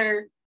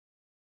 another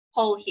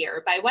poll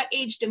here. By what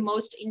age do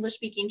most English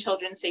speaking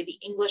children say the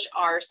English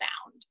R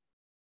sound?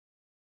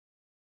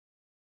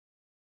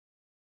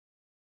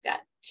 Got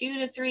 2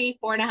 to 3,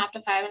 4.5 to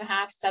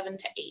 5.5, 7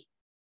 to 8.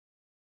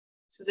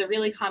 This is a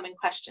really common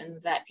question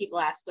that people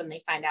ask when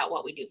they find out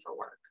what we do for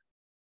work.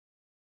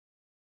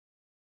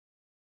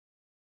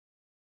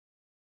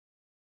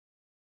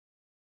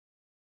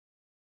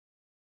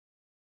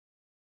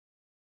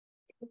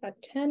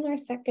 About 10 more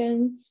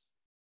seconds.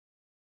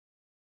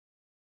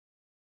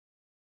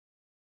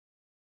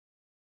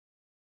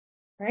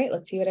 All right,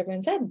 let's see what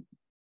everyone said.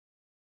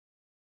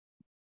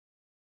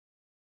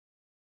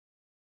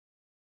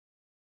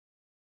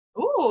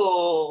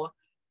 Ooh,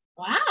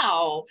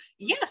 wow.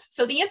 Yes,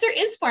 so the answer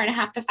is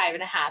 4.5 to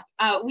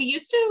 5.5. We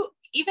used to,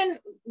 even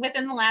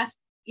within the last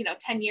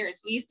 10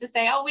 years, we used to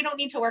say, oh, we don't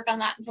need to work on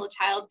that until a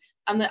child,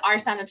 on the R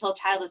sound until a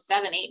child is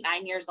 7, 8,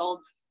 9 years old.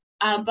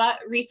 But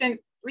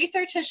recent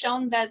research has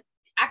shown that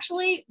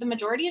actually the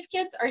majority of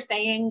kids are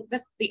saying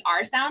the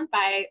R sound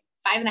by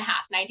 5.5.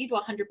 90 to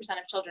 100%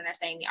 of children are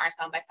saying the R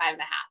sound by 5.5.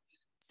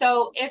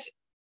 So if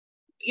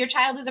your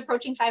child is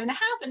approaching 5.5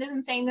 and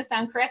isn't saying the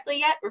sound correctly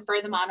yet,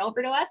 refer them on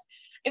over to us.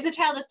 If the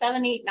child is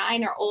 7, 8,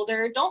 9 or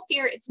older, don't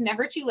fear, it's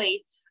never too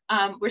late.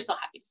 We're still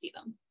happy to see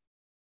them.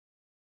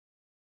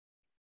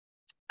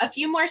 A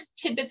few more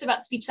tidbits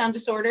about speech sound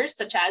disorders,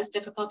 such as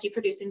difficulty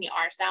producing the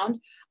R sound.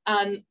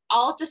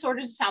 All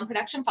disorders of sound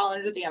production fall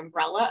under the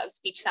umbrella of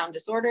speech sound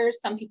disorders.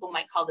 Some people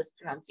might call this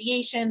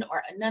pronunciation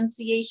or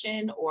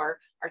enunciation or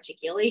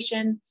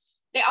articulation.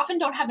 They often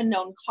don't have a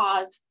known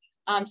cause.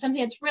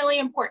 Something that's really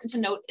important to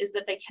note is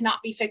that they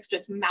cannot be fixed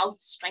with mouth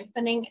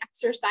strengthening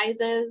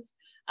exercises.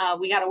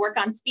 We got to work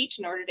on speech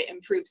in order to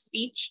improve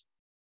speech.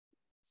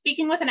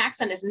 Speaking with an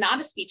accent is not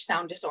a speech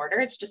sound disorder,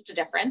 it's just a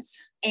difference.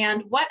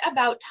 And what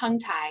about tongue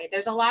tie?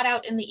 There's a lot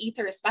out in the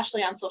ether,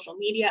 especially on social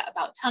media,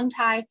 about tongue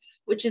tie,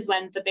 which is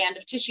when the band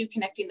of tissue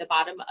connecting the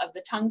bottom of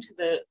the tongue to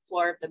the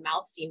floor of the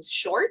mouth seems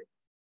short.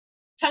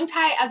 Tongue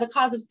tie as a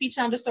cause of speech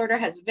sound disorder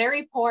has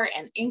very poor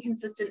and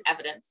inconsistent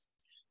evidence.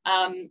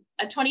 A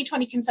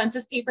 2020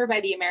 consensus paper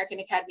by the American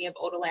Academy of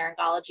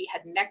Otolaryngology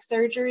head and neck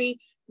surgery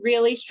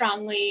really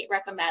strongly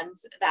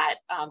recommends that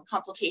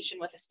consultation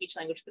with a speech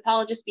language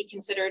pathologist be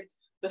considered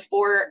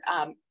before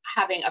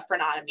having a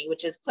frenotomy,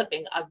 which is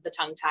clipping of the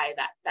tongue tie,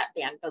 that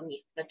band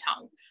beneath the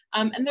tongue.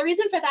 And the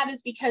reason for that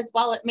is because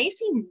while it may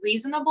seem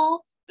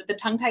reasonable that the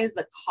tongue tie is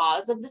the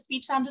cause of the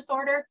speech sound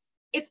disorder,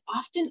 it's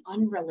often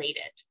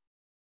unrelated.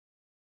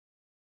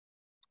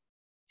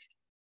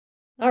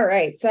 All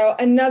right, so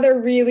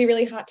another really,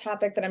 really hot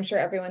topic that I'm sure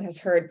everyone has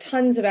heard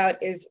tons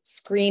about is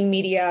screen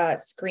media,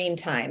 screen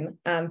time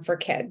for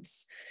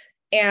kids.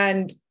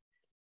 And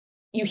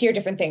you hear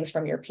different things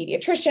from your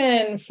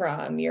pediatrician,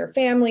 from your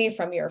family,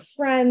 from your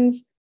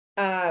friends.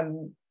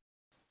 And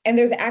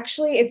there's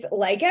actually, it's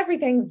like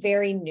everything,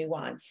 very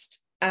nuanced.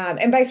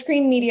 And by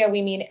screen media,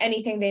 we mean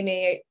anything they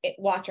may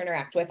watch or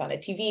interact with on a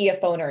TV, a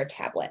phone, or a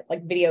tablet,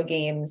 like video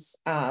games,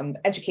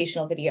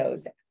 educational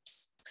videos,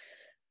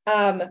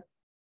 apps.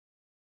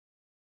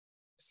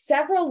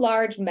 Several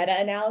large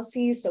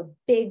meta-analyses, so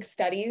big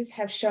studies,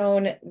 have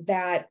shown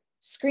that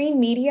screen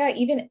media,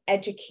 even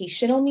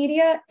educational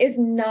media, is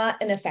not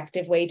an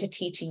effective way to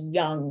teach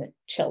young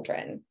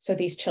children. So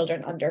these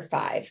children under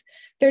 5,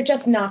 they're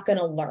just not going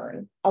to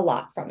learn a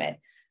lot from it.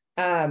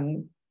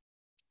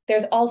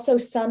 There's also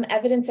some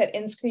evidence that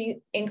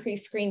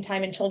increased screen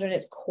time in children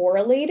is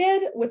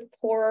correlated with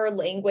poorer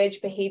language,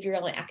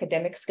 behavioral, and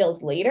academic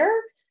skills later.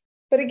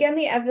 But again,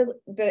 the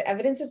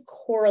evidence is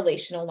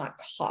correlational, not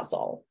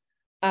causal.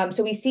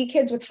 So we see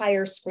kids with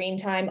higher screen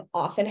time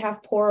often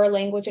have poorer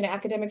language and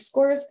academic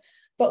scores,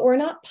 but we're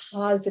not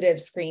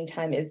positive screen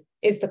time is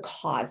the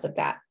cause of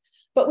that.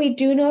 But we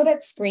do know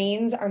that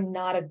screens are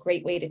not a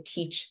great way to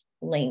teach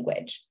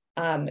language.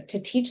 To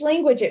teach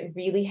language, it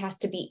really has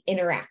to be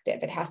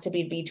interactive. It has to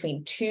be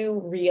between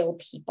 2 real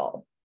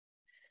people.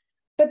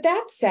 But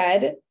that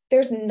said,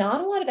 there's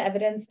not a lot of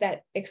evidence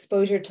that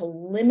exposure to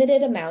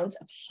limited amounts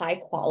of high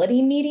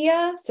quality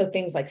media, so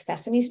things like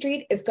Sesame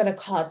Street, is going to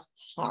cause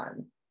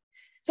harm.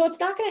 So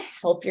it's not going to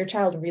help your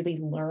child really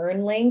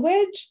learn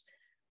language,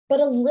 but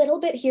a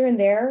little bit here and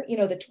there, you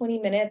know, the 20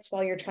 minutes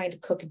while you're trying to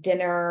cook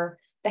dinner,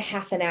 the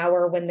half an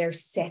hour when they're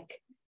sick,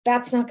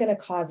 that's not going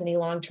to cause any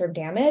long-term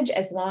damage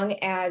as long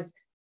as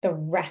the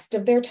rest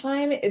of their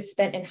time is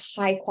spent in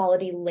high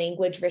quality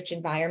language-rich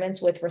environments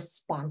with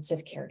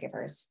responsive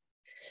caregivers.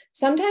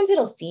 Sometimes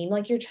it'll seem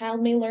like your child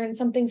may learn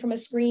something from a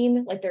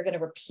screen, like they're going to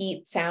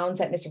repeat sounds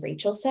that Miss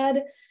Rachel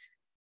said,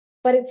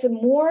 but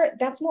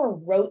that's more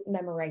rote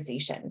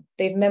memorization.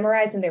 They've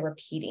memorized and they're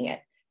repeating it.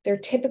 They're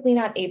typically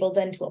not able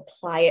then to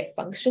apply it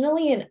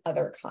functionally in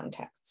other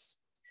contexts.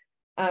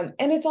 And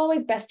it's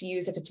always best to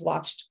use if it's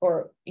watched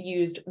or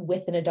used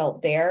with an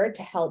adult there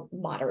to help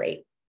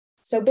moderate.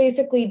 So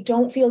basically,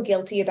 don't feel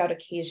guilty about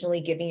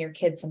occasionally giving your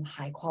kids some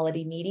high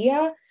quality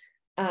media,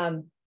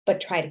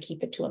 but try to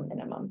keep it to a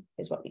minimum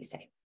is what we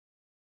say.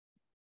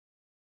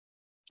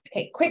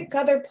 Okay, quick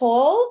other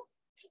poll.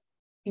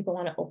 People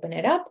want to open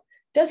it up.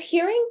 Does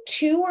hearing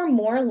 2 or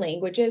more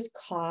languages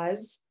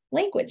cause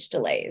language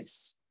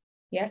delays?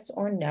 Yes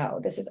or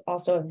no? This is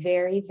also a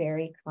very,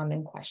 very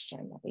common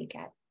question that we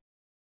get.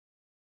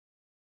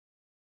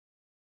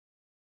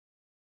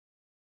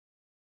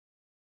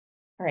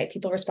 All right,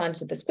 people responded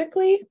to this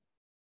quickly.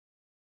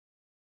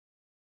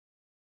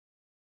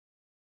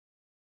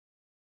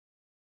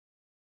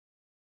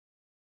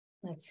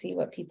 Let's see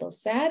what people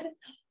said.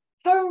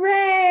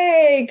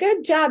 Hooray!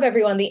 Good job,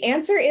 everyone. The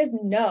answer is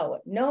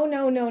no. No,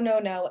 no, no, no,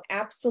 no,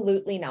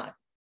 absolutely not.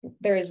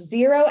 There is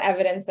 0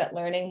 evidence that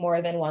learning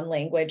more than 1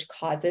 language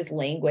causes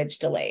language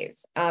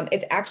delays.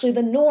 It's actually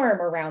the norm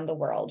around the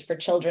world for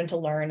children to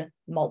learn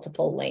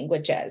multiple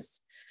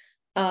languages.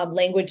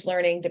 Language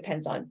learning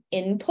depends on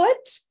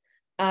input,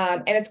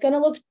 and it's going to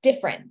look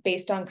different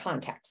based on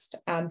context,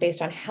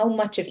 based on how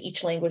much of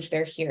each language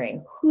they're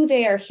hearing, who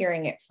they are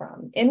hearing it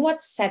from, in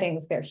what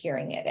settings they're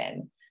hearing it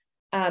in.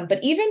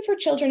 But even for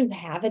children who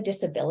have a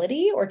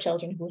disability or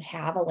children who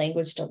have a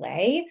language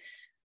delay,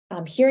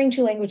 hearing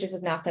 2 languages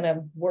is not going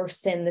to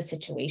worsen the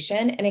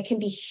situation, and it can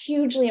be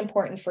hugely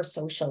important for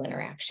social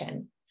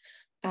interaction.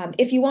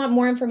 If you want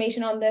more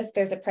information on this,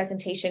 there's a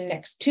presentation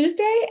next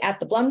Tuesday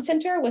at the Blum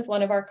Center with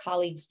one of our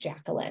colleagues,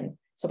 Jacqueline.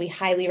 So we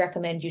highly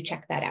recommend you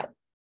check that out.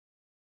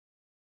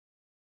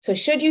 So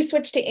should you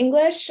switch to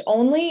English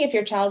only if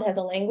your child has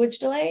a language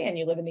delay and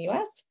you live in the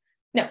US?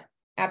 No,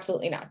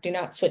 absolutely not. Do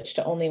not switch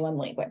to only one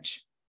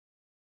language.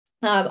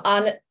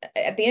 At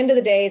the end of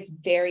the day, it's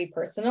very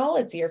personal.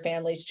 It's your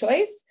family's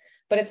choice,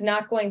 but it's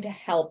not going to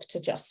help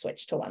to just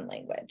switch to one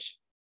language.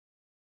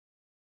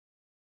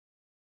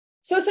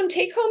 So some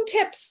take-home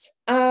tips.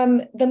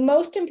 The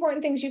most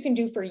important things you can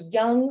do for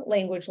young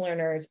language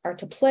learners are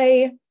to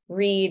play,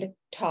 read,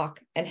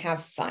 talk, and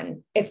have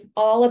fun. It's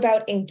all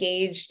about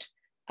engaged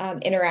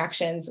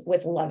interactions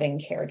with loving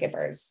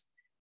caregivers.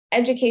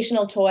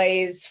 Educational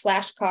toys,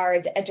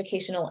 flashcards,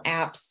 educational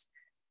apps,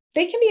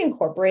 they can be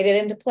incorporated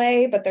into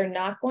play, but they're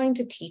not going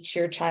to teach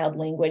your child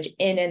language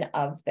in and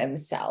of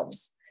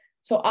themselves.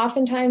 So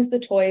oftentimes the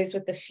toys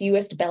with the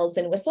fewest bells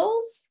and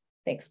whistles,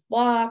 think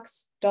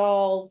blocks,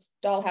 dolls,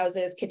 doll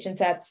houses, kitchen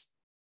sets,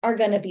 are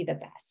going to be the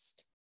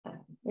best.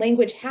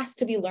 Language has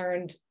to be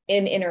learned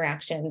in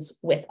interactions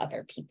with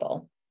other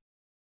people.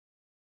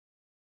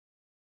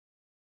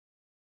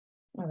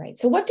 All right,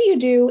 so what do you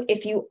do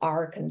if you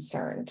are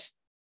concerned?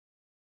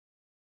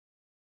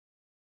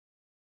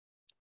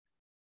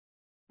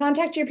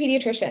 Contact your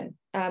pediatrician.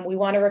 We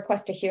want to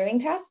request a hearing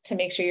test to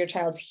make sure your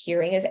child's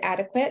hearing is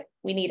adequate.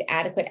 We need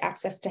adequate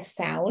access to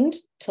sound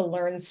to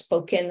learn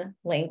spoken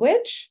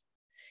language,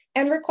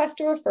 and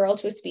request a referral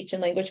to a speech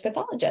and language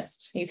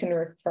pathologist. You can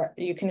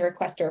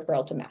request a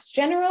referral to Mass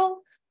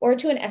General or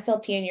to an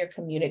SLP in your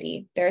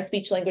community. There are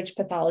speech language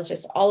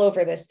pathologists all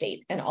over the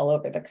state and all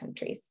over the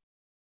countries.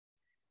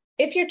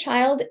 If your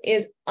child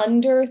is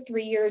under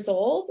 3 years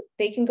old,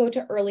 they can go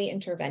to early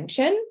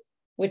intervention,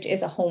 which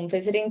is a home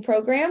visiting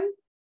program.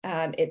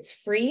 It's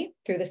free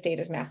through the state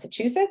of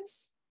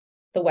Massachusetts.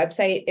 The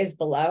website is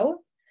below.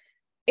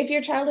 If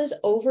your child is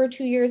over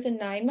 2 years and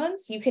 9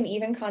 months, you can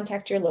even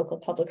contact your local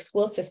public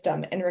school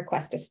system and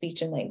request a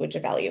speech and language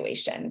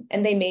evaluation.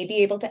 And they may be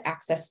able to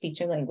access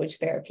speech and language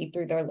therapy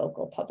through their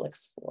local public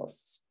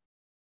schools.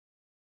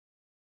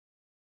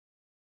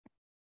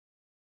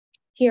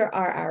 Here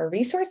are our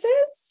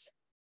resources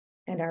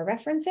and our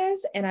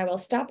references, and I will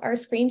stop our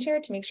screen share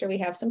to make sure we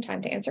have some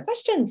time to answer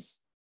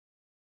questions.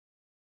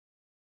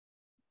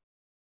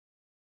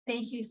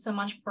 Thank you so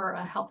much for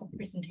a helpful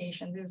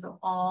presentation. These are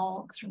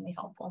all extremely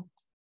helpful.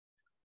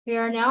 We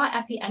are now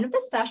at the end of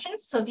the session,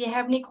 so if you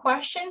have any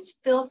questions,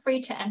 feel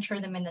free to enter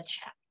them in the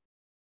chat.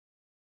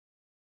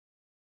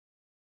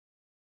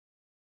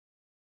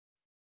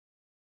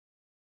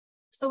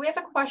 So we have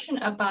a question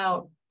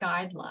about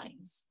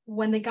guidelines.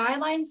 When the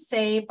guidelines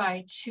say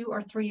by 2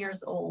 or 3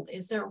 years old,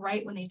 is it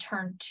right when they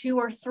turn 2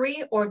 or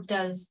 3, or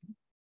does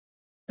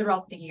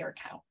throughout the year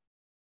count?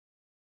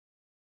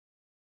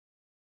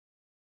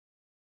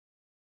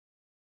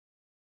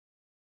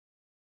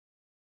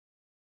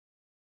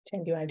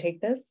 Jen, do you want to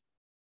take this?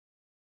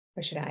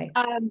 Or should I?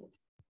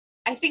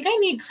 I think I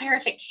need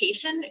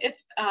clarification if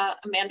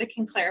Amanda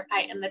can clarify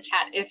in the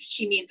chat if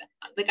she means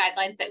the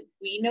guidelines that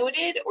we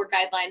noted or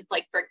guidelines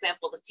like, for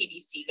example, the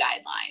CDC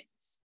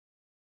guidelines.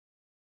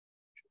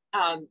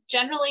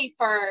 Generally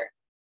for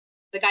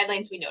the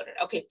guidelines we noted.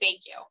 Okay,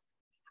 thank you.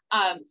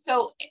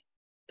 So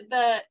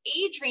the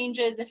age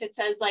ranges, if it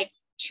says like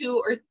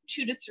 2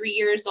 to 3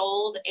 years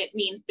old, it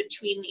means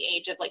between the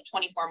age of like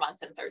 24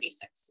 months and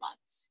 36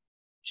 months,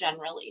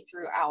 generally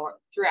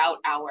throughout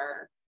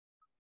our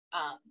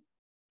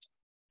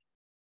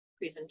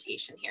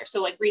presentation here. So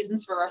like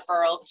reasons for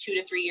referral, 2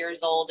 to 3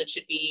 years old,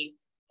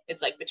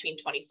 it's like between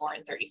 24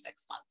 and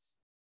 36 months.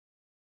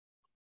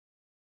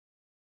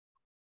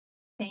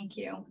 Thank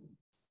you.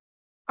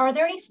 Are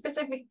there any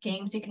specific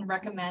games you can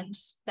recommend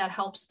that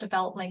helps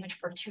develop language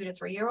for 2 to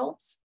 3 year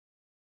olds?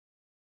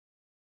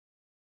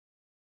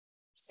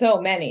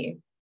 So many.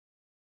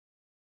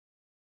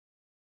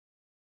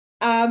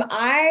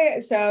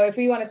 So if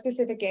we want a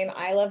specific game,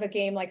 I love a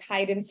game like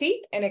hide and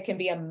seek, and it can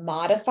be a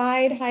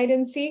modified hide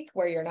and seek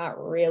where you're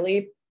not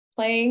really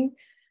playing,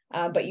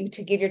 but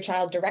to give your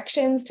child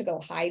directions to go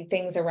hide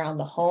things around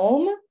the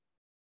home,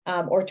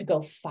 or to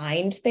go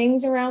find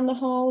things around the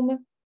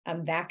home.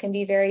 That can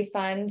be very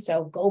fun.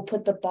 So go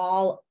put the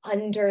ball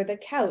under the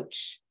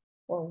couch,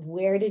 or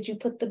where did you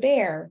put the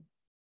bear?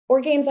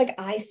 Or games like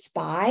I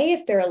Spy,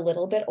 if they're a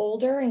little bit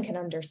older and can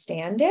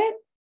understand it.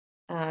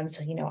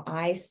 So,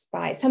 I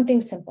spy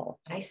something simple.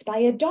 I spy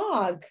a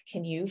dog.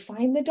 Can you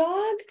find the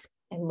dog?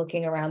 And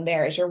looking around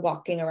there as you're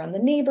walking around the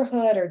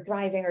neighborhood or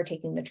driving or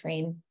taking the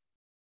train.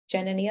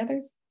 Jen, any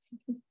others?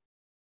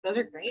 Those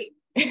are great.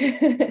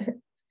 Do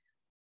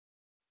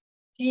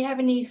you have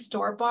any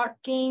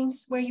store-bought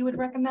games where you would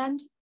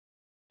recommend?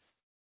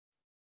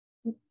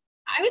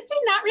 I would say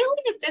not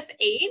really at this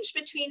age,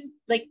 between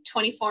like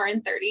 24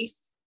 and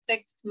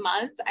 36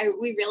 months.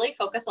 We really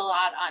focus a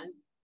lot on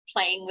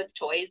playing with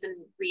toys and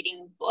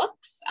reading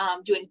books.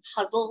 Doing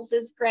puzzles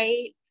is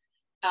great.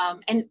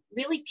 And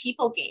really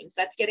people games,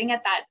 that's getting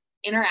at that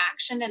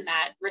interaction and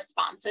that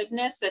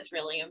responsiveness that's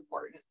really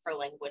important for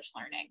language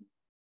learning.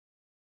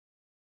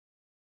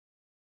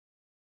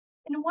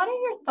 And what are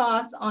your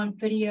thoughts on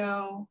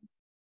video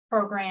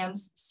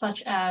programs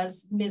such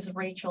as Ms.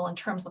 Rachel in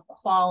terms of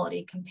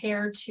quality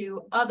compared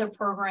to other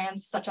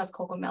programs such as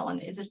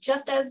CoComelon? Is it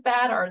just as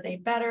bad? Are they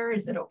better?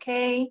 Is it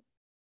okay?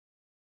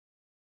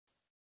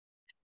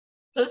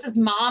 So this is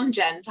Mom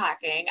Jen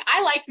talking.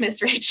 I like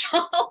Miss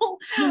Rachel.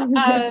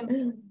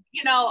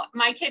 You know,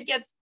 my kid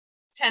gets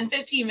 10,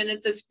 15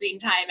 minutes of screen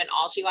time and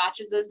all she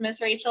watches is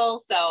Miss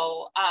Rachel.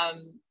 So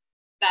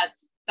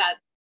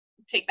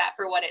take that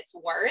for what it's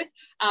worth.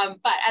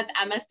 But as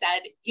Emma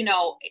said, you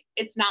know,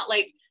 it's not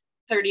like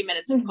 30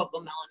 minutes of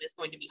CoComelon is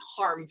going to be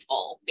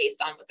harmful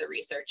based on what the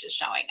research is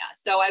showing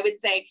us. So I would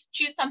say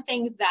choose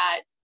something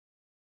that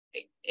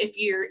if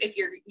you're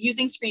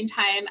using screen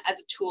time as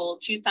a tool,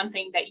 choose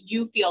something that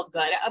you feel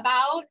good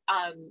about.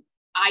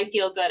 I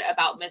feel good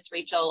about Miss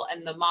Rachel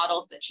and the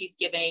models that she's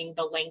giving,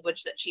 the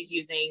language that she's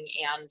using,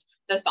 and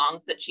the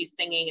songs that she's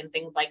singing and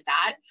things like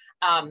that.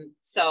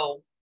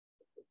 So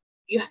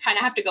you kind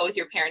of have to go with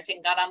your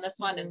parenting gut on this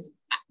one. And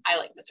I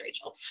like Miss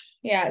Rachel.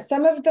 Yeah,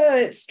 some of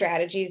the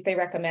strategies they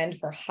recommend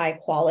for high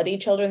quality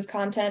children's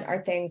content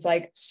are things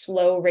like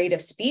slow rate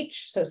of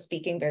speech. So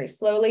speaking very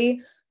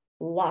slowly,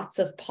 lots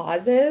of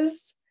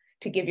pauses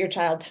to give your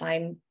child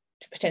time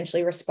to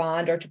potentially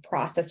respond or to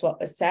process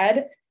what was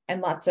said, and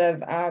lots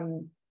of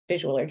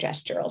visual or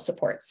gestural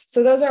supports.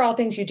 So those are all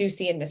things you do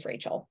see in Miss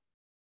Rachel.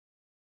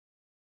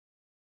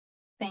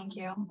 Thank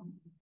you.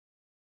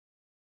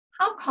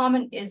 How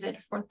common is it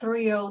for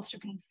 3-year-olds to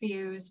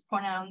confuse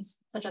pronouns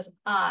such as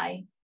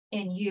I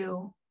and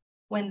you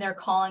when they're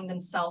calling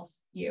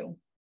themselves you?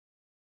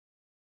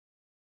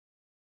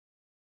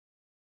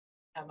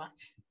 Emma.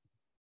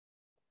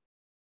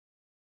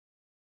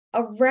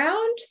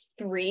 Around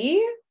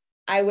 3,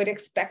 I would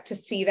expect to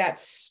see that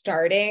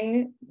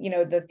starting, you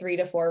know, the 3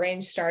 to 4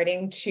 range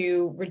starting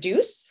to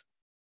reduce.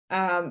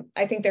 I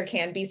think there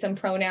can be some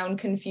pronoun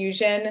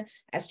confusion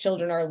as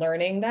children are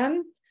learning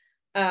them.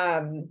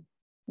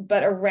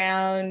 But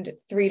around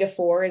 3 to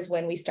 4 is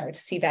when we start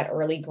to see that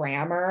early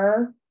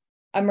grammar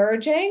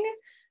emerging.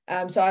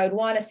 So I would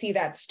want to see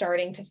that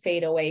starting to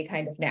fade away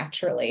kind of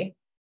naturally.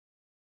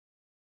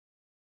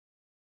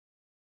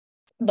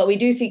 But we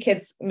do see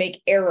kids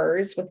make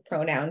errors with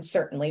pronouns,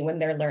 certainly when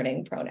they're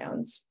learning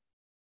pronouns.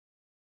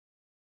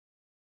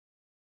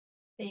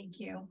 Thank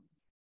you.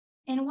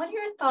 And what are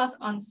your thoughts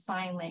on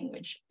sign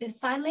language? Is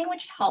sign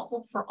language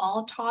helpful for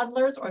all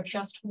toddlers or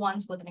just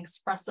ones with an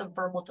expressive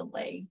verbal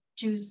delay?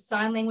 Do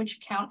sign language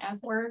count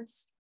as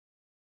words?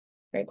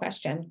 Great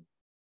question.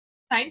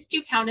 Signs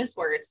do count as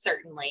words,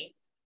 certainly.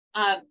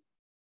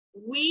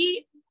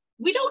 We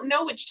don't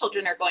know which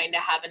children are going to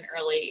have an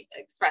early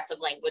expressive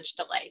language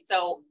delay.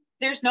 So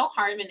there's no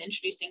harm in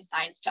introducing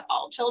signs to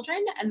all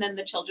children. And then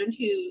the children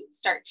who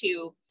start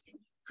to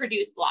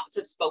produce lots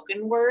of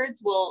spoken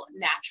words will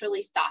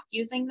naturally stop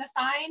using the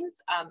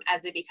signs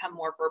as they become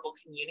more verbal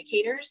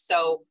communicators.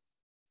 So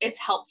it's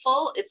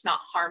helpful, it's not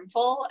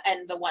harmful.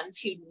 And the ones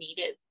who need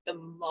it the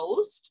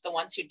most, the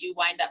ones who do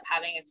wind up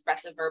having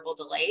expressive verbal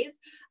delays,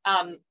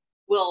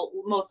 will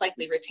most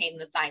likely retain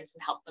the signs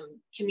and help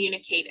them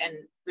communicate and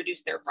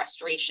reduce their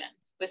frustration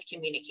with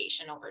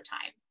communication over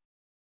time.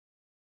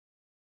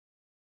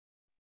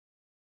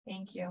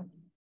 Thank you.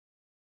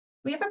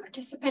 We have a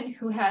participant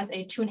who has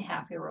a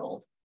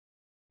 2.5-year-old.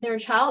 Their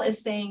child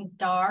is saying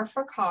dar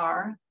for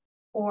car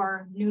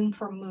or noon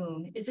for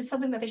moon. Is this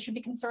something that they should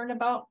be concerned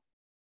about?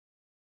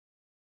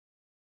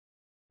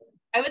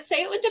 I would say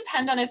it would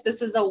depend on if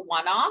this is a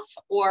one-off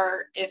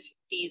or if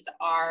these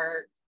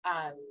are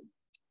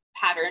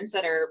patterns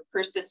that are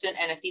persistent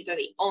and if these are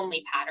the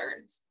only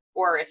patterns,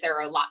 or if there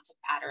are lots of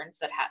patterns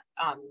that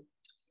have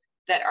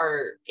that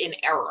are in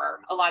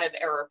error, a lot of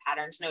error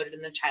patterns noted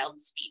in the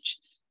child's speech.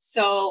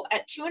 So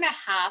at 2.5,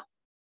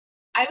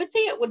 I would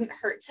say it wouldn't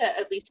hurt to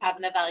at least have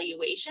an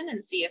evaluation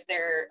and see if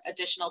there are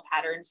additional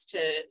patterns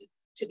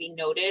to be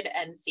noted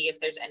and see if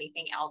there's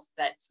anything else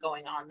that's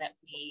going on that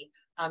we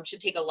should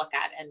take a look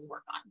at and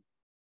work on.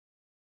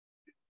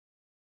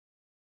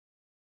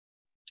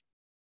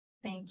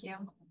 Thank you.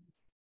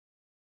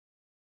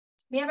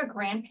 We have a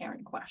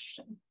grandparent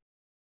question.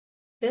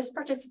 This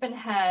participant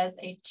has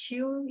a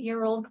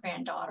 2-year-old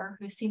granddaughter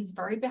who seems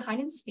very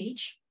behind in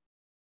speech.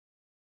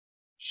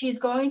 She's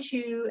going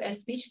to a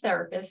speech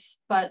therapist,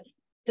 but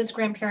this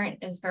grandparent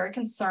is very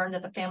concerned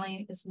that the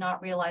family is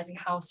not realizing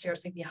how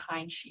seriously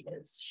behind she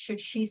is. Should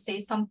she say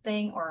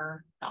something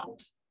or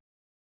not?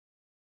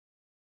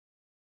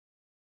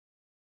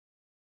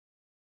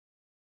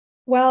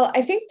 Well,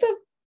 I think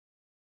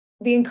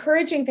the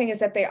encouraging thing is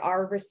that they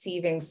are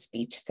receiving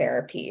speech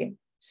therapy.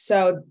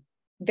 So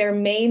there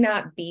may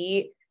not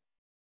be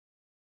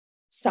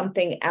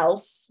something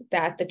else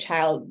that the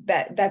child,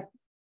 that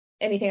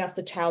anything else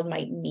the child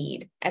might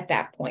need at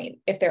that point,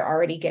 if they're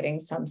already getting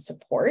some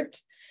support.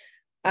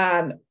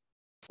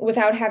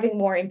 Without having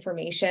more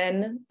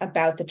information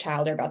about the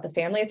child or about the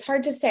family, it's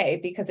hard to say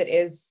because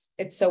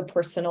it's so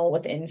personal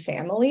within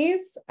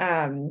families.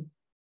 Jen,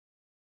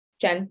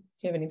 do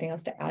you have anything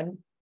else to add?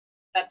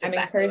 That's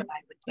exactly what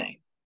I would say.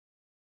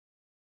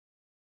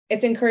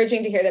 It's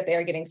encouraging to hear that they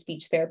are getting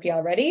speech therapy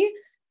already.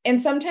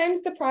 And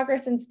sometimes the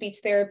progress in speech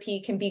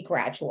therapy can be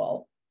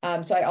gradual.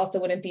 So I also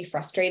wouldn't be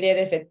frustrated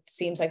if it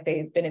seems like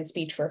they've been in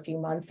speech for a few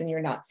months and you're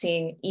not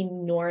seeing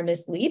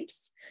enormous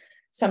leaps.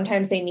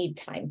 Sometimes they need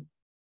time.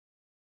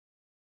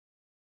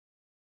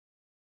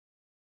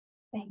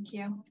 Thank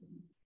you.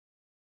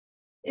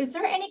 Is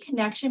there any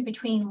connection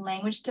between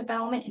language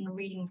development and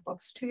reading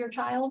books to your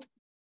child?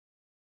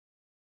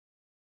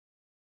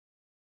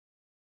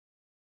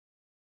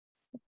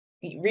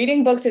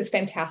 Reading books is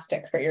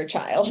fantastic for your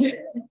child.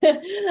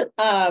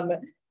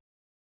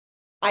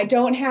 I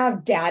don't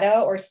have data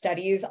or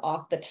studies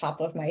off the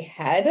top of my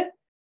head,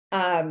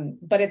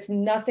 but it's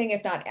nothing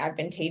if not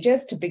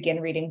advantageous to begin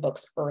reading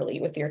books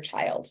early with your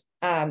child.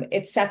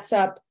 It sets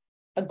up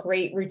a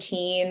great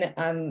routine,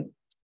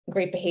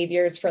 great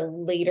behaviors for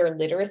later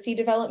literacy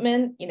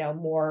development, you know,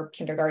 more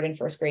kindergarten,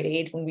 first grade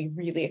age when we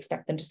really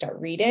expect them to start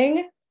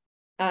reading.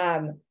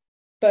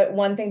 But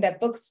one thing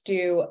that books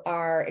do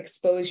are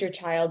expose your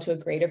child to a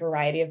greater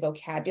variety of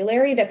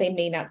vocabulary that they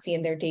may not see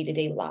in their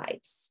day-to-day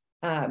lives.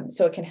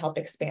 So it can help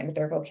expand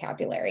their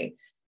vocabulary.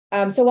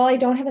 So while I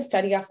don't have a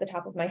study off the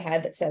top of my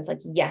head that says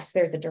like, yes,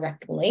 there's a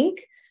direct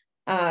link,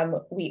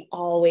 we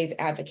always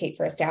advocate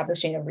for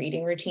establishing a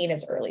reading routine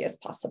as early as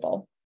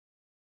possible.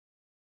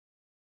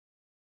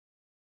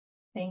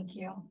 Thank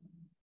you.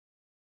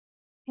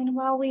 And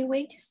while we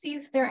wait to see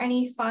if there are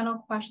any final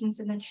questions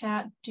in the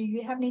chat, do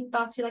you have any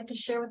thoughts you'd like to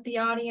share with the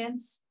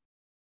audience?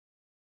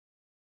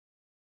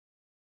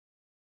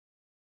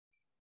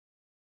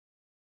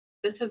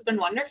 This has been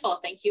wonderful.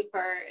 Thank you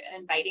for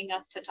inviting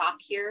us to talk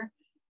here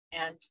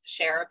and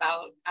share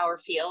about our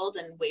field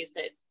and ways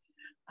that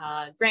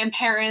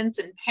grandparents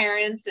and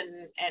parents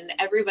and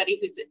everybody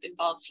who's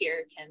involved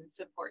here can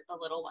support the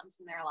little ones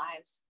in their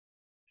lives.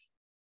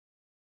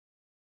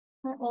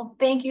 Well,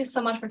 thank you so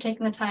much for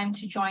taking the time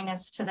to join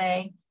us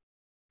today.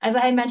 As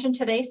I mentioned,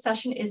 today's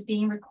session is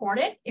being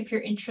recorded. If you're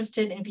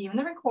interested in viewing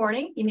the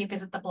recording, you may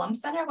visit the Blum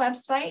Center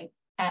website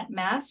at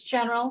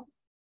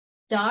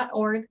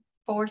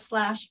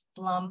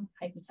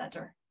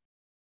massgeneral.org/Blum-Center.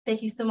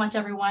 Thank you so much,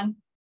 everyone.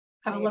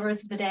 Have a lovely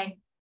rest of the day.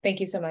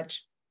 Thank you so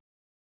much.